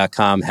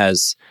 blockchain.com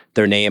has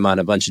their name on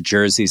a bunch of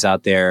jerseys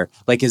out there.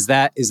 Like, is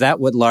that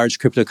what large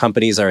crypto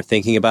companies are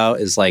thinking about,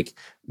 is like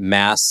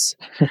mass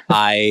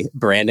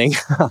branding?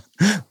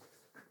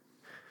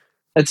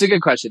 That's a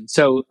good question.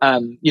 So,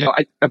 at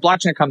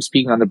blockchain.com,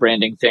 speaking on the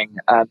branding thing,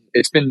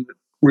 it's been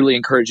really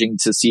encouraging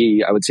to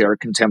see, I would say, our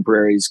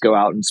contemporaries go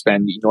out and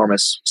spend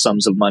enormous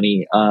sums of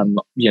money,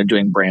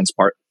 doing brand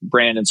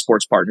and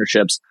sports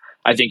partnerships.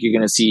 I think you're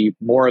going to see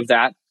more of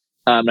that.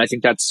 I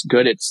think that's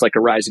good. It's like a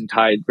rising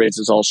tide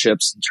raises all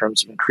ships in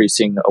terms of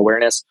increasing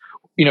awareness.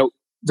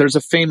 There's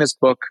a famous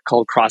book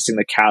called Crossing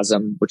the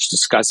Chasm, which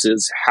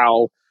discusses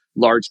how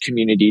large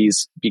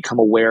communities become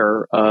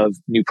aware of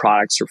new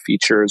products or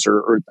features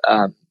or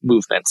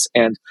movements.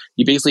 And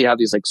you basically have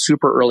these like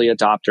super early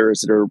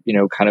adopters that are,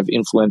 kind of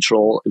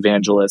influential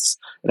evangelists.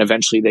 And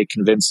eventually they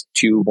convince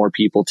 2 more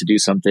people to do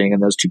something.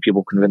 And those 2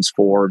 people convince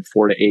 4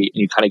 to 8. And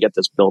you kind of get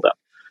this buildup.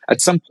 At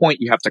some point,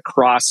 you have to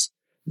cross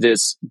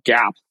this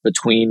gap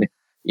between,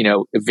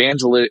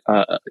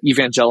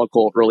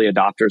 evangelical early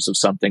adopters of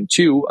something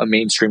to a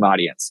mainstream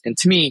audience. And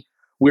to me,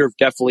 we're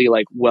definitely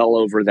like well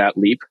over that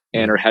leap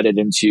and are headed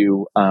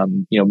into,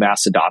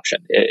 mass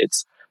adoption.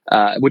 It's,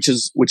 which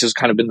has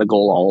kind of been the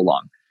goal all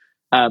along.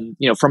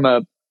 From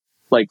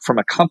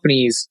a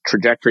company's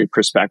trajectory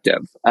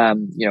perspective,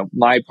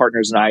 my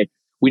partners and I,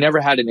 we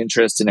never had an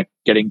interest in a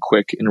getting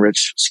quick and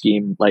rich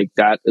scheme. Like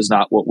that is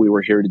not what we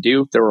were here to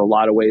do. There were a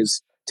lot of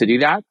ways to do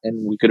that,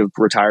 and we could have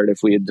retired if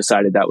we had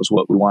decided that was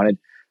what we wanted.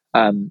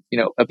 At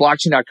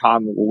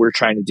blockchain.com, what we're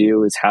trying to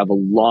do is have a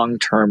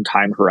long-term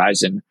time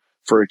horizon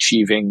for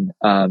achieving,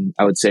 I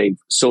would say,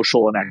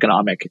 social and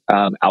economic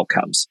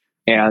outcomes.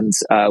 And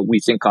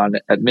we think on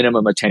at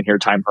minimum a 10-year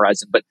time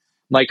horizon. But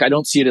Mike, I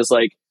don't see it as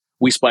like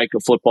we spike a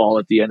football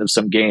at the end of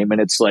some game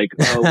and it's like,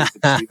 oh, we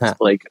achieved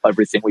like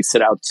everything we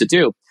set out to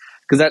do.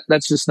 Because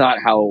that's just not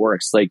how it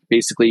works. Like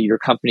basically your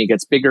company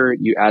gets bigger,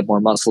 you add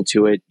more muscle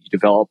to it, you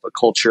develop a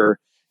culture,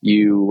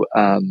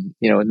 and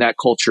that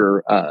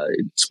culture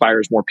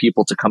inspires more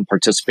people to come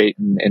participate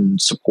and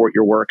support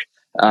your work.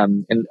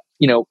 I'm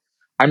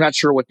not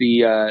sure what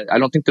I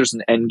don't think there's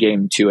an end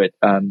game to it.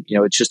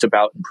 It's just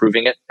about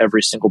improving it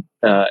every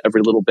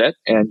little bit,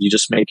 and you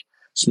just make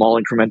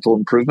small incremental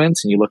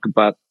improvements, and you look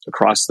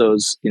across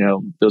those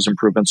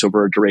improvements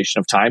over a duration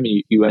of time,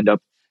 and you end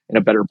up in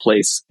a better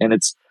place. And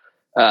it's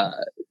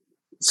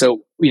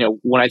so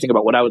when I think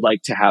about what I would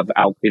like to have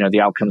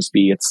the outcomes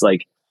be, it's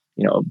like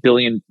a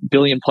billion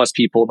plus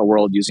people in the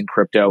world using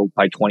crypto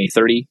by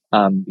 2030.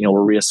 We'll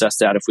reassess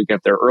that if we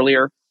get there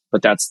earlier.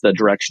 but that's the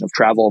direction of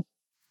travel.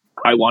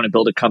 I want to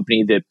build a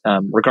company that,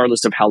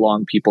 regardless of how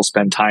long people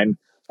spend time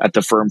at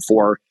the firm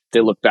for,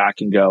 they look back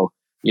and go,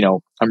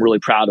 I'm really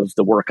proud of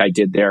the work I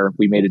did there.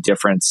 We made a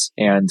difference.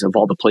 And of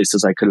all the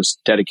places I could have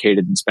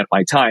dedicated and spent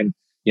my time,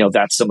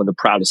 that's some of the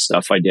proudest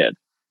stuff I did.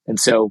 And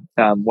so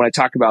when I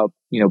talk about,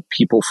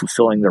 people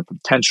fulfilling their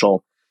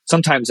potential,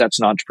 sometimes that's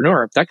an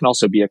entrepreneur. That can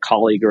also be a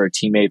colleague or a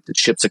teammate that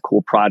ships a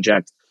cool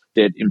project,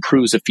 that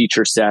improves a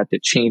feature set,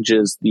 that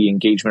changes the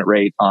engagement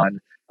rate on,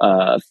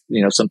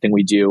 something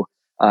we do.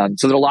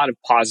 So there are a lot of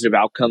positive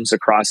outcomes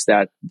across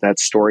that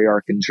story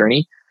arc and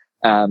journey.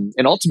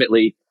 And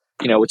ultimately,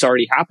 it's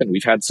already happened.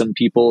 We've had some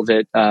people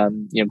that,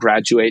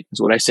 graduate,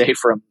 is what I say,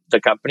 from the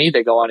company.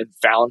 They go on and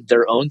found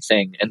their own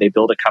thing, and they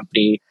build a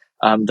company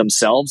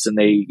themselves, and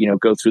they,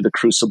 go through the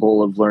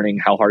crucible of learning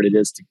how hard it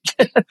is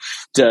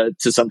to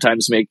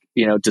sometimes make,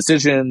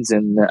 decisions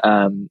and,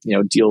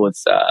 deal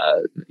with,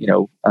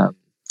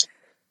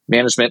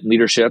 management and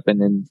leadership,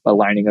 and then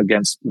aligning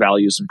against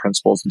values and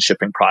principles and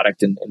shipping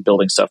product and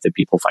building stuff that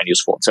people find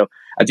useful. And so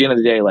at the end of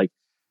the day, like,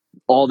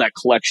 all that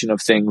collection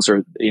of things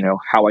are,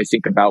 how I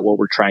think about what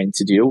we're trying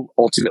to do,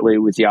 ultimately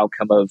with the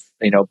outcome of,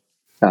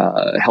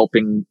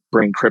 helping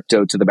bring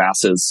crypto to the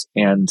masses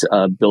and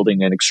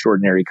building an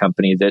extraordinary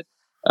company that,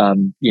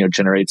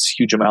 generates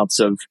huge amounts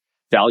of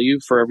value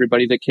for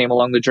everybody that came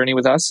along the journey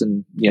with us,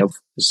 and,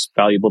 is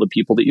valuable to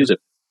people that use it.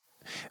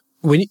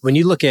 When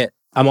you look at,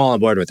 I'm all on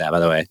board with that, by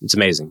the way. It's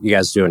amazing. You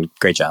guys are doing a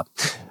great job.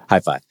 High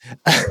five.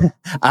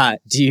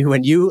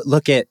 When you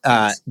look at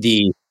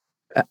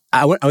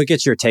I would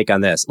get your take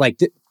on this. Like,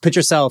 put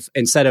yourself,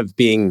 instead of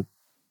being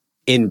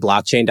in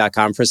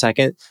blockchain.com for a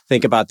second,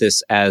 think about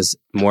this as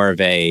more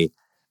of an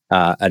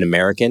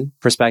American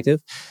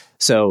perspective.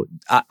 So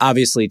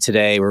obviously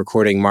today, we're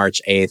recording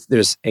March 8th.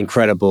 There's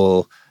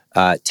incredible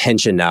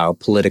tension now,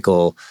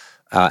 political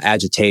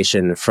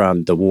agitation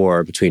from the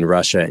war between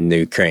Russia and the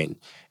Ukraine.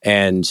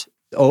 And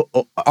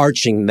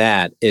arching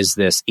that is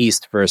this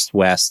East versus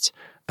West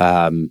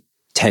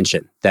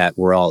tension that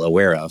we're all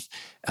aware of.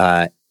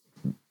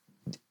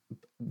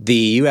 The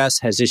U.S.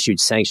 has issued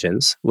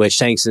sanctions, which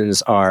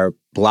sanctions are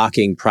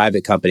blocking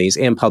private companies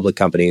and public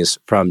companies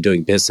from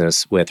doing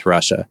business with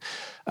Russia.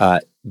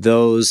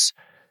 Those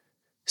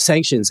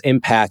sanctions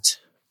impact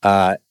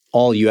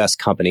all U.S.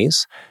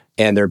 companies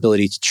and their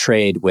ability to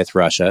trade with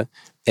Russia.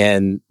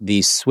 And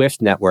the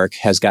SWIFT network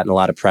has gotten a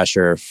lot of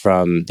pressure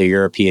from the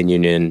European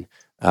Union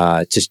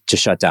to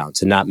shut down,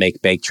 to not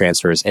make bank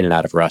transfers in and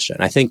out of Russia.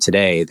 And I think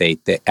today,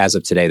 as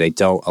of today, they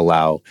don't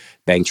allow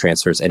bank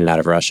transfers in and out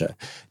of Russia.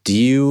 Do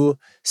you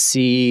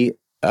see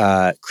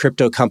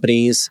crypto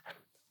companies,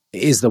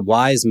 is the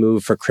wise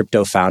move for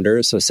crypto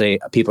founders? So say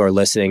people are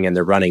listening and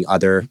they're running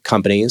other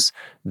companies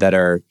that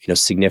are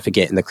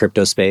significant in the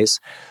crypto space.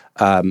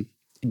 Do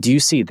you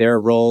see their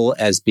role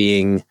as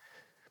being,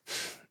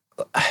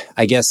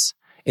 I guess,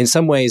 in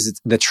some ways,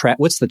 it's the trap.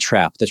 What's the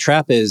trap? The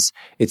trap is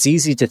it's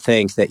easy to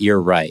think that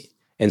you're right.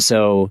 And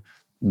so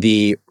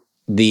the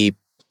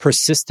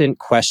persistent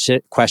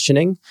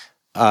questioning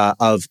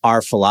of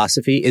our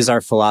philosophy, is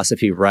our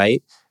philosophy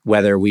right?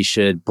 Whether we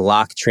should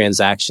block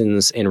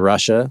transactions in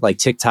Russia, like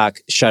TikTok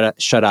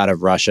shut out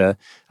of Russia.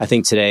 I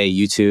think today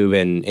YouTube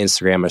and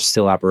Instagram are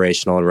still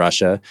operational in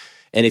Russia.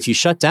 And if you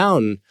shut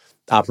down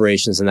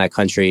operations in that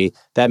country,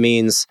 that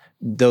means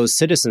those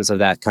citizens of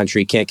that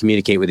country can't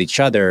communicate with each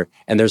other.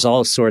 And there's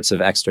all sorts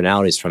of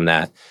externalities from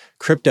that.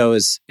 Crypto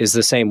is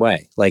the same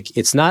way. Like,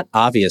 it's not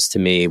obvious to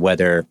me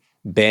whether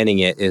banning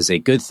it is a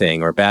good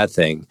thing or a bad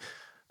thing.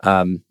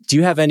 Do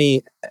you have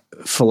any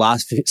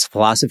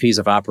philosophies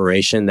of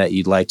operation that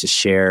you'd like to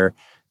share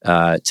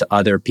to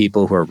other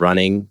people who are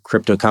running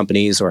crypto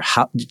companies, or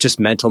just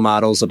mental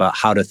models about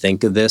how to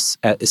think of this,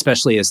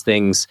 especially as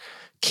things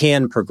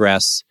can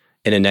progress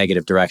in a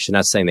negative direction?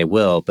 Not saying they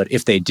will, but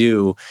if they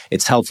do,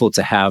 it's helpful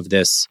to have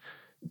this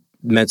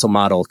mental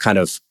model kind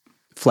of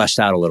fleshed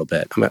out a little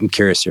bit. I'm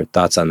curious your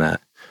thoughts on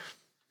that.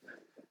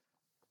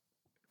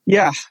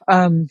 Yeah.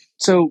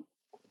 So,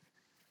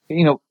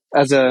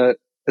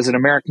 as an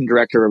American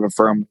director of a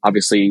firm,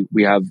 obviously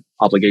we have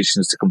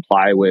obligations to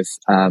comply with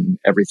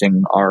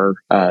everything our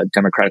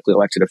democratically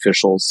elected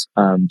officials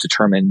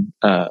determine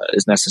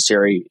is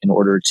necessary in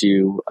order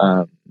to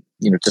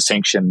to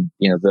sanction,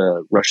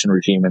 the Russian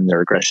regime and their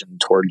aggression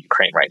toward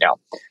Ukraine right now.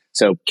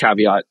 So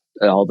caveat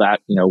all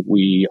that,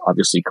 we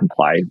obviously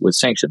comply with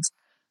sanctions.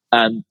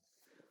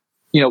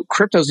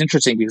 Crypto is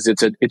interesting because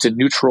it's a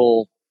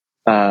neutral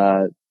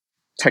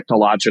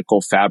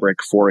technological fabric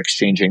for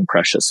exchanging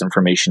precious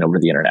information over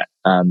the internet.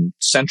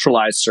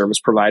 Centralized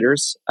service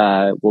providers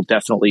will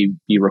definitely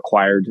be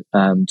required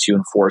to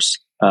enforce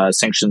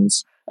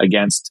sanctions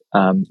against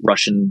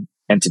Russian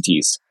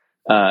entities.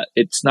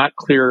 It's not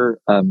clear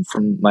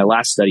from my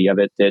last study of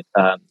it that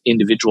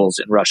individuals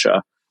in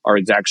Russia are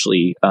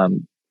actually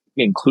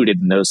included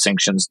in those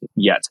sanctions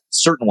yet.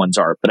 Certain ones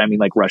are, but I mean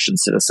like Russian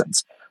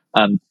citizens.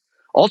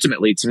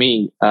 Ultimately, to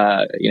me,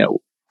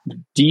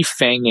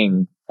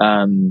 defanging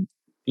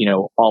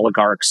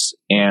oligarchs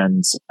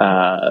and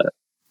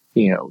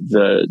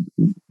the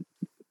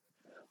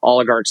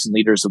oligarchs and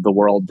leaders of the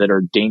world that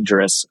are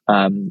dangerous,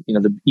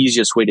 the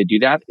easiest way to do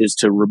that is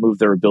to remove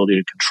their ability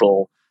to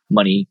control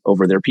money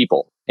over their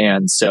people.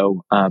 And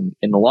so,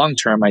 in the long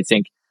term, I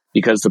think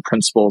because the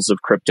principles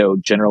of crypto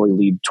generally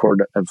lead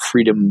toward a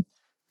freedom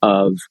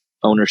of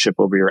ownership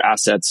over your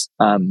assets,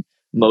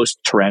 most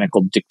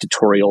tyrannical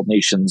dictatorial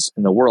nations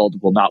in the world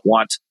will not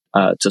want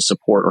to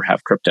support or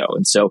have crypto.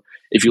 And so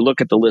if you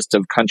look at the list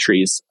of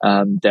countries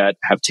that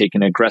have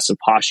taken an aggressive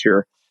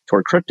posture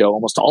toward crypto,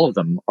 almost all of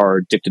them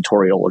are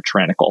dictatorial or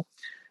tyrannical.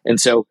 And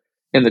so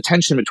in the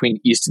tension between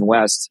East and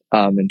West,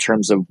 in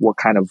terms of what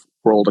kind of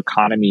world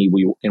economy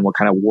and what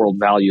kind of world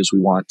values we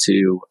want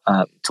to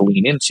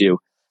lean into,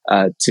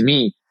 to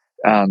me,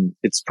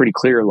 it's pretty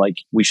clear, like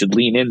we should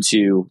lean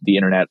into the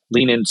internet,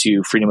 lean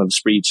into freedom of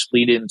speech,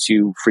 lean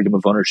into freedom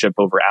of ownership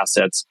over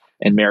assets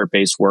and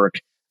merit-based work,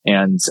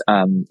 and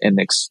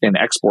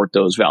export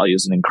those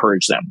values and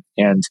encourage them.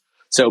 And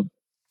so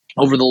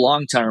over the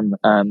long term,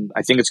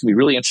 I think it's going to be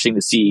really interesting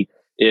to see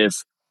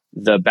if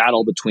the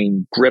battle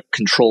between grip,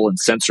 control, and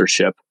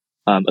censorship,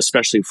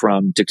 especially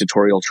from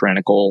dictatorial,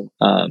 tyrannical,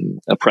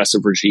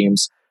 oppressive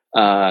regimes,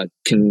 how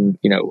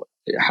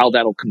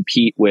that'll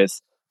compete with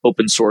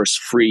open source,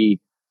 free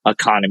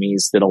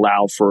economies that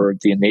allow for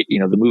the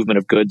movement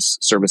of goods,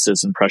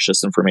 services, and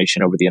precious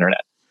information over the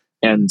internet.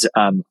 And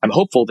I'm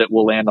hopeful that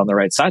we'll land on the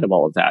right side of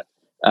all of that.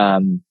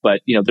 But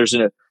there's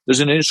an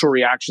initial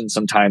reaction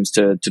sometimes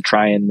to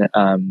try and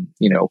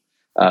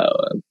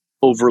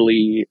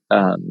overly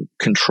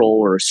control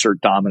or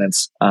assert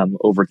dominance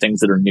over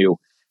things that are new.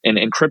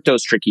 And crypto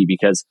is tricky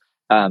because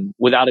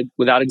without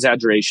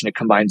exaggeration, it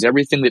combines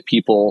everything that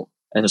people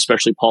and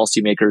especially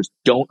policymakers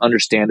don't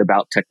understand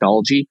about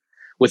technology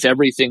with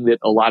everything that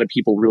a lot of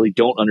people really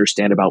don't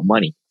understand about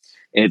money.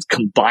 And it's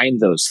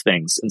combined those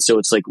things. And so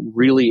it's like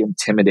really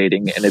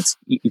intimidating, and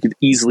you can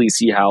easily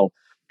see how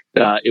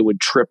it would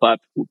trip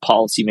up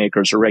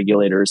policymakers or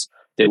regulators.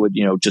 They would,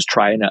 just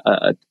try and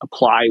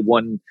apply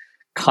one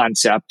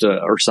concept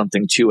or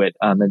something to it.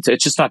 And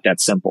it's just not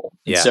that simple.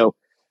 Yeah. And so,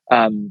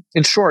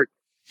 in short,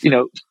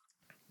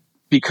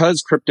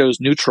 because crypto is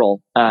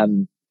neutral,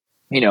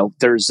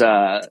 there's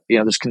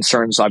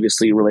concerns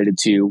obviously related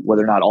to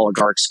whether or not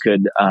oligarchs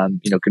could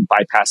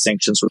bypass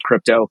sanctions with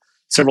crypto.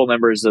 Several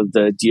members of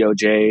the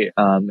DOJ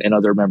and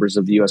other members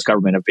of the U.S.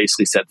 government have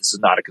basically said this is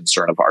not a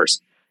concern of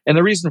ours. And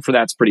the reason for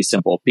that's pretty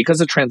simple. Because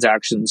the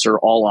transactions are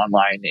all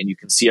online and you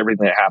can see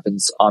everything that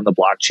happens on the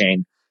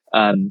blockchain,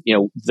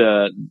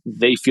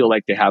 they feel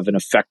like they have an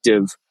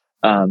effective,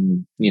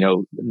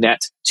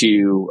 net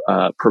to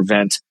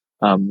prevent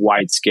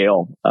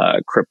wide-scale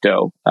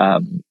crypto,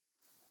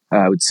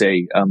 I would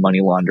say,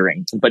 money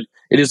laundering. But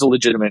it is a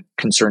legitimate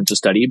concern to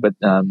study. But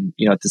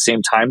at the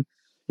same time,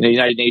 the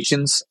United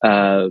Nations,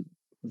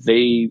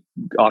 they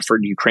offered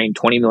Ukraine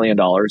 $20 million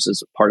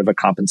as part of a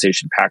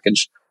compensation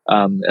package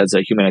as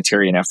a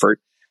humanitarian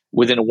effort.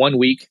 Within 1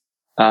 week,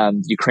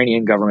 the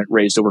Ukrainian government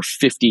raised over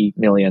 $50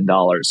 million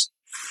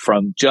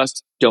from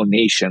just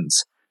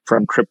donations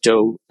from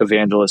crypto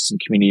evangelists and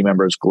community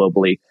members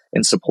globally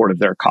in support of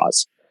their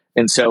cause.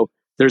 And so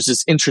there's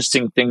this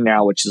interesting thing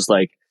now, which is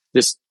like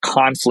this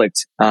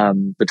conflict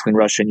between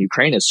Russia and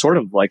Ukraine is sort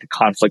of like a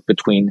conflict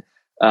between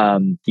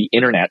the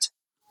internet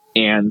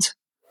and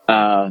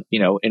an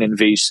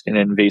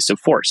invasive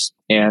force.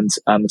 And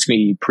it's going to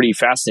be pretty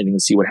fascinating to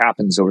see what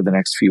happens over the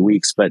next few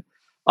weeks. But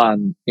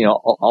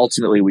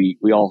ultimately,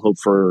 we all hope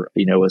for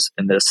in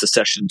the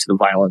cessation to the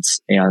violence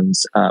and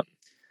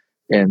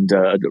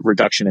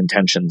reduction in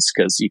tensions,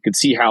 because you could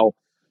see how,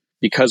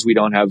 because we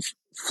don't have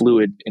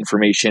fluid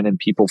information and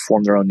people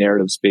form their own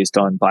narratives based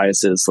on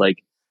biases,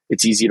 like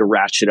it's easy to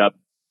ratchet up,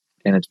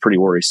 and it's pretty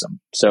worrisome.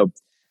 So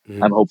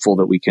I'm hopeful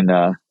that we can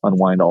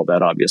unwind all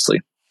that, obviously.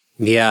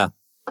 Yeah.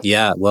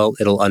 Well,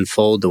 it'll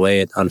unfold the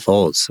way it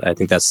unfolds. I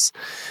think that's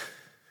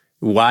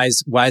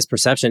wise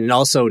perception. And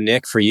also,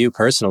 Nick, for you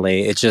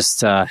personally, it's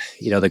just,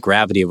 the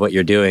gravity of what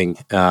you're doing,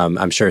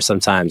 I'm sure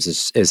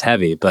sometimes is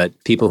heavy, but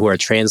people who are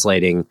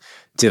translating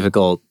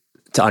difficult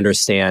to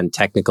understand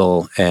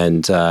technical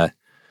and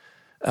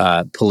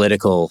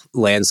political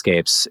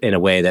landscapes in a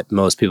way that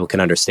most people can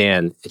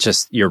understand, it's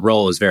just, your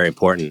role is very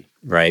important,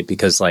 right?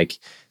 Because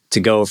to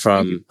go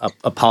from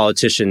a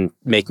politician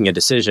making a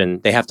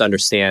decision, they have to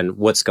understand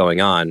what's going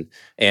on,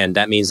 and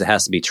that means it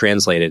has to be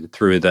translated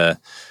through the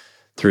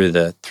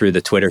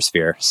Twitter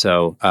sphere.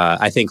 So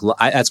I think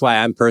that's why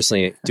I'm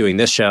personally doing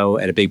this show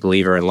and a big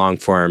believer in long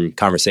form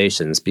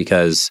conversations,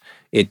 because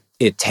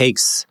it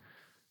takes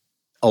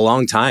a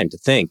long time to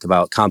think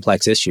about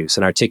complex issues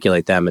and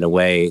articulate them in a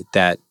way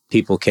that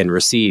people can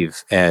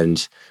receive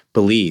and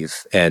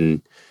believe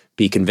and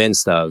be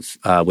convinced of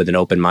with an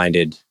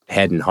open-minded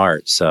head and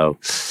heart. So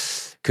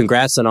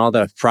congrats on all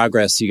the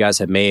progress you guys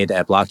have made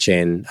at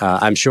Blockchain.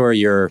 I'm sure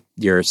your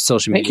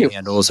social media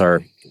handles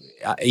are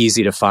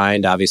easy to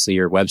find. Obviously,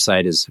 your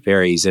website is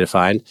very easy to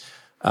find.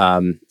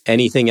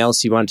 Anything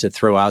else you want to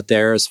throw out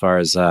there as far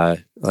as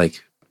the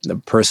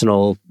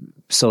personal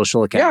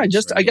social accounts?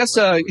 Yeah, I guess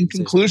in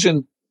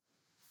conclusion,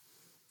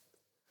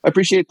 I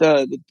appreciate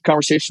the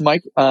conversation,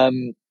 Mike.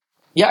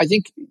 I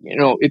think,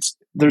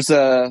 there's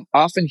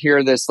often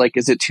hear this, like,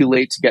 is it too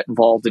late to get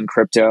involved in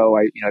crypto?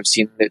 I've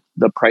seen that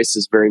the price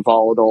is very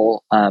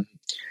volatile.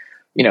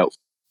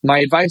 My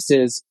advice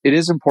is it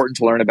is important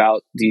to learn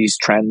about these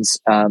trends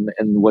and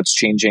what's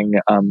changing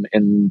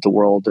in the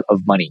world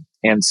of money.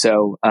 And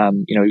so,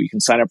 you can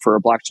sign up for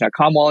a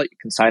blockchain.com wallet. You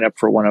can sign up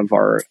for one of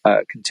our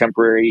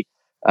contemporary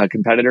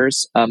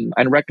competitors and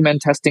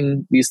recommend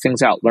testing these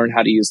things out, learn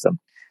how to use them.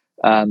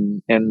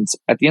 And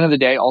at the end of the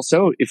day,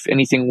 also, if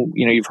anything,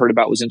 you've heard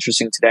about was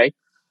interesting today,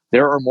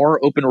 there are more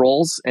open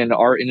roles in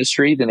our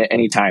industry than at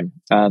any time.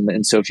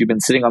 And so if you've been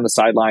sitting on the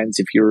sidelines,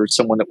 if you're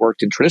someone that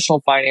worked in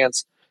traditional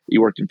finance, you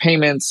worked in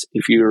payments,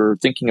 if you're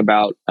thinking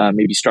about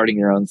maybe starting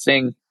your own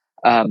thing,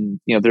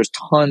 there's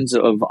tons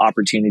of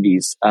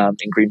opportunities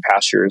in green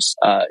pastures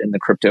in the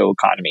crypto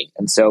economy.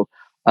 And so,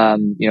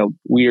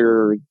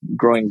 we're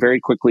growing very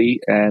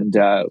quickly. And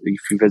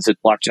if you visit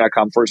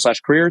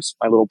blockchain.com/careers,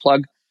 my little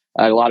plug,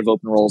 a lot of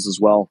open roles as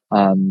well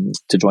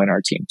to join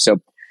our team.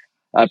 So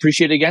I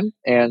appreciate it again.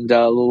 And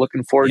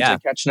looking forward to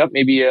catching up.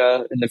 Maybe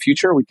in the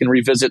future, we can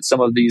revisit some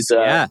of these,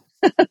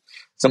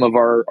 some of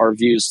our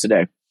views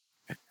today.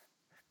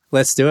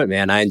 Let's do it,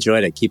 man. I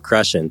enjoyed it. Keep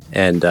crushing.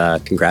 And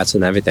congrats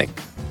on everything.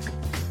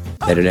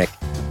 Later, Nick.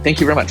 Thank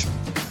you very much.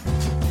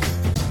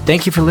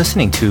 Thank you for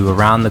listening to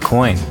Around the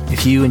Coin.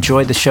 If you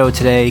enjoyed the show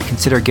today,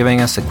 consider giving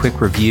us a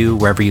quick review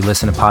wherever you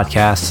listen to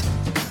podcasts.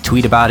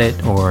 Tweet about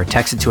it or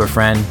text it to a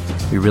friend.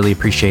 We really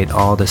appreciate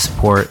all the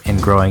support in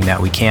growing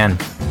that we can.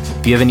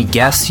 If you have any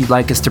guests you'd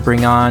like us to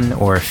bring on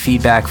or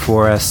feedback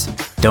for us,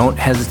 don't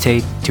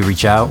hesitate to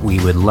reach out. We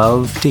would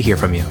love to hear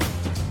from you.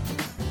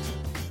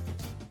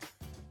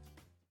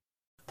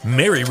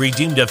 Mary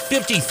redeemed a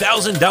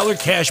 $50,000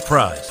 cash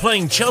prize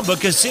playing Chumba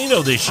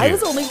Casino this year. I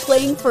was only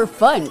playing for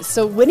fun,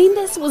 so winning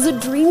this was a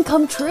dream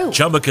come true.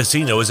 Chumba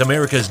Casino is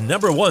America's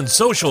 #1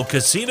 social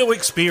casino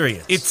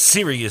experience. It's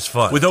serious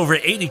fun. With over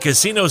 80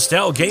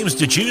 casino-style games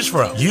to choose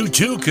from, you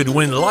too could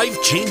win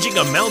life-changing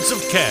amounts of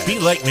cash. Be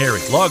like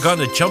Mary. Log on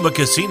to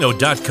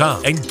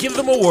ChumbaCasino.com and give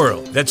them a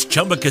whirl. That's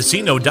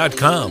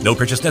ChumbaCasino.com. No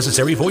purchase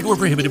necessary. Void where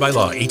prohibited by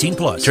law.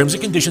 18+. Terms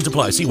and conditions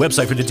apply. See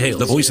website for details.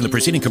 The voice in the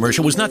preceding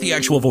commercial was not the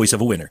actual voice of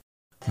a winner.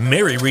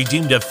 Mary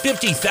redeemed a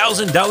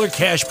 $50,000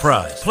 cash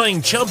prize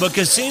playing Chumba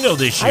Casino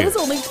this year. I was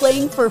only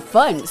playing for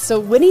fun, so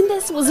winning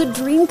this was a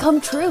dream come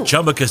true.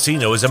 Chumba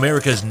Casino is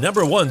America's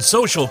 #1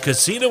 social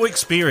casino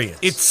experience.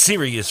 It's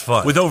serious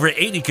fun. With over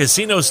 80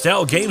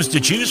 casino-style games to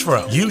choose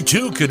from, you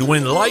too could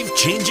win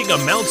life-changing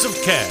amounts of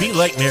cash. Be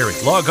like Mary.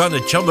 Log on to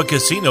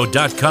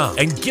ChumbaCasino.com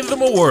and give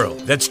them a whirl.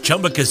 That's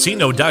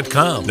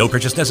ChumbaCasino.com. No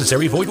purchase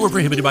necessary. Void where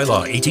prohibited by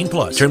law.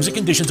 18+. Terms and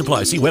conditions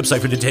apply. See website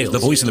for details. The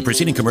voice in the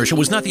preceding commercial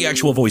was not the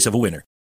actual voice of a winner.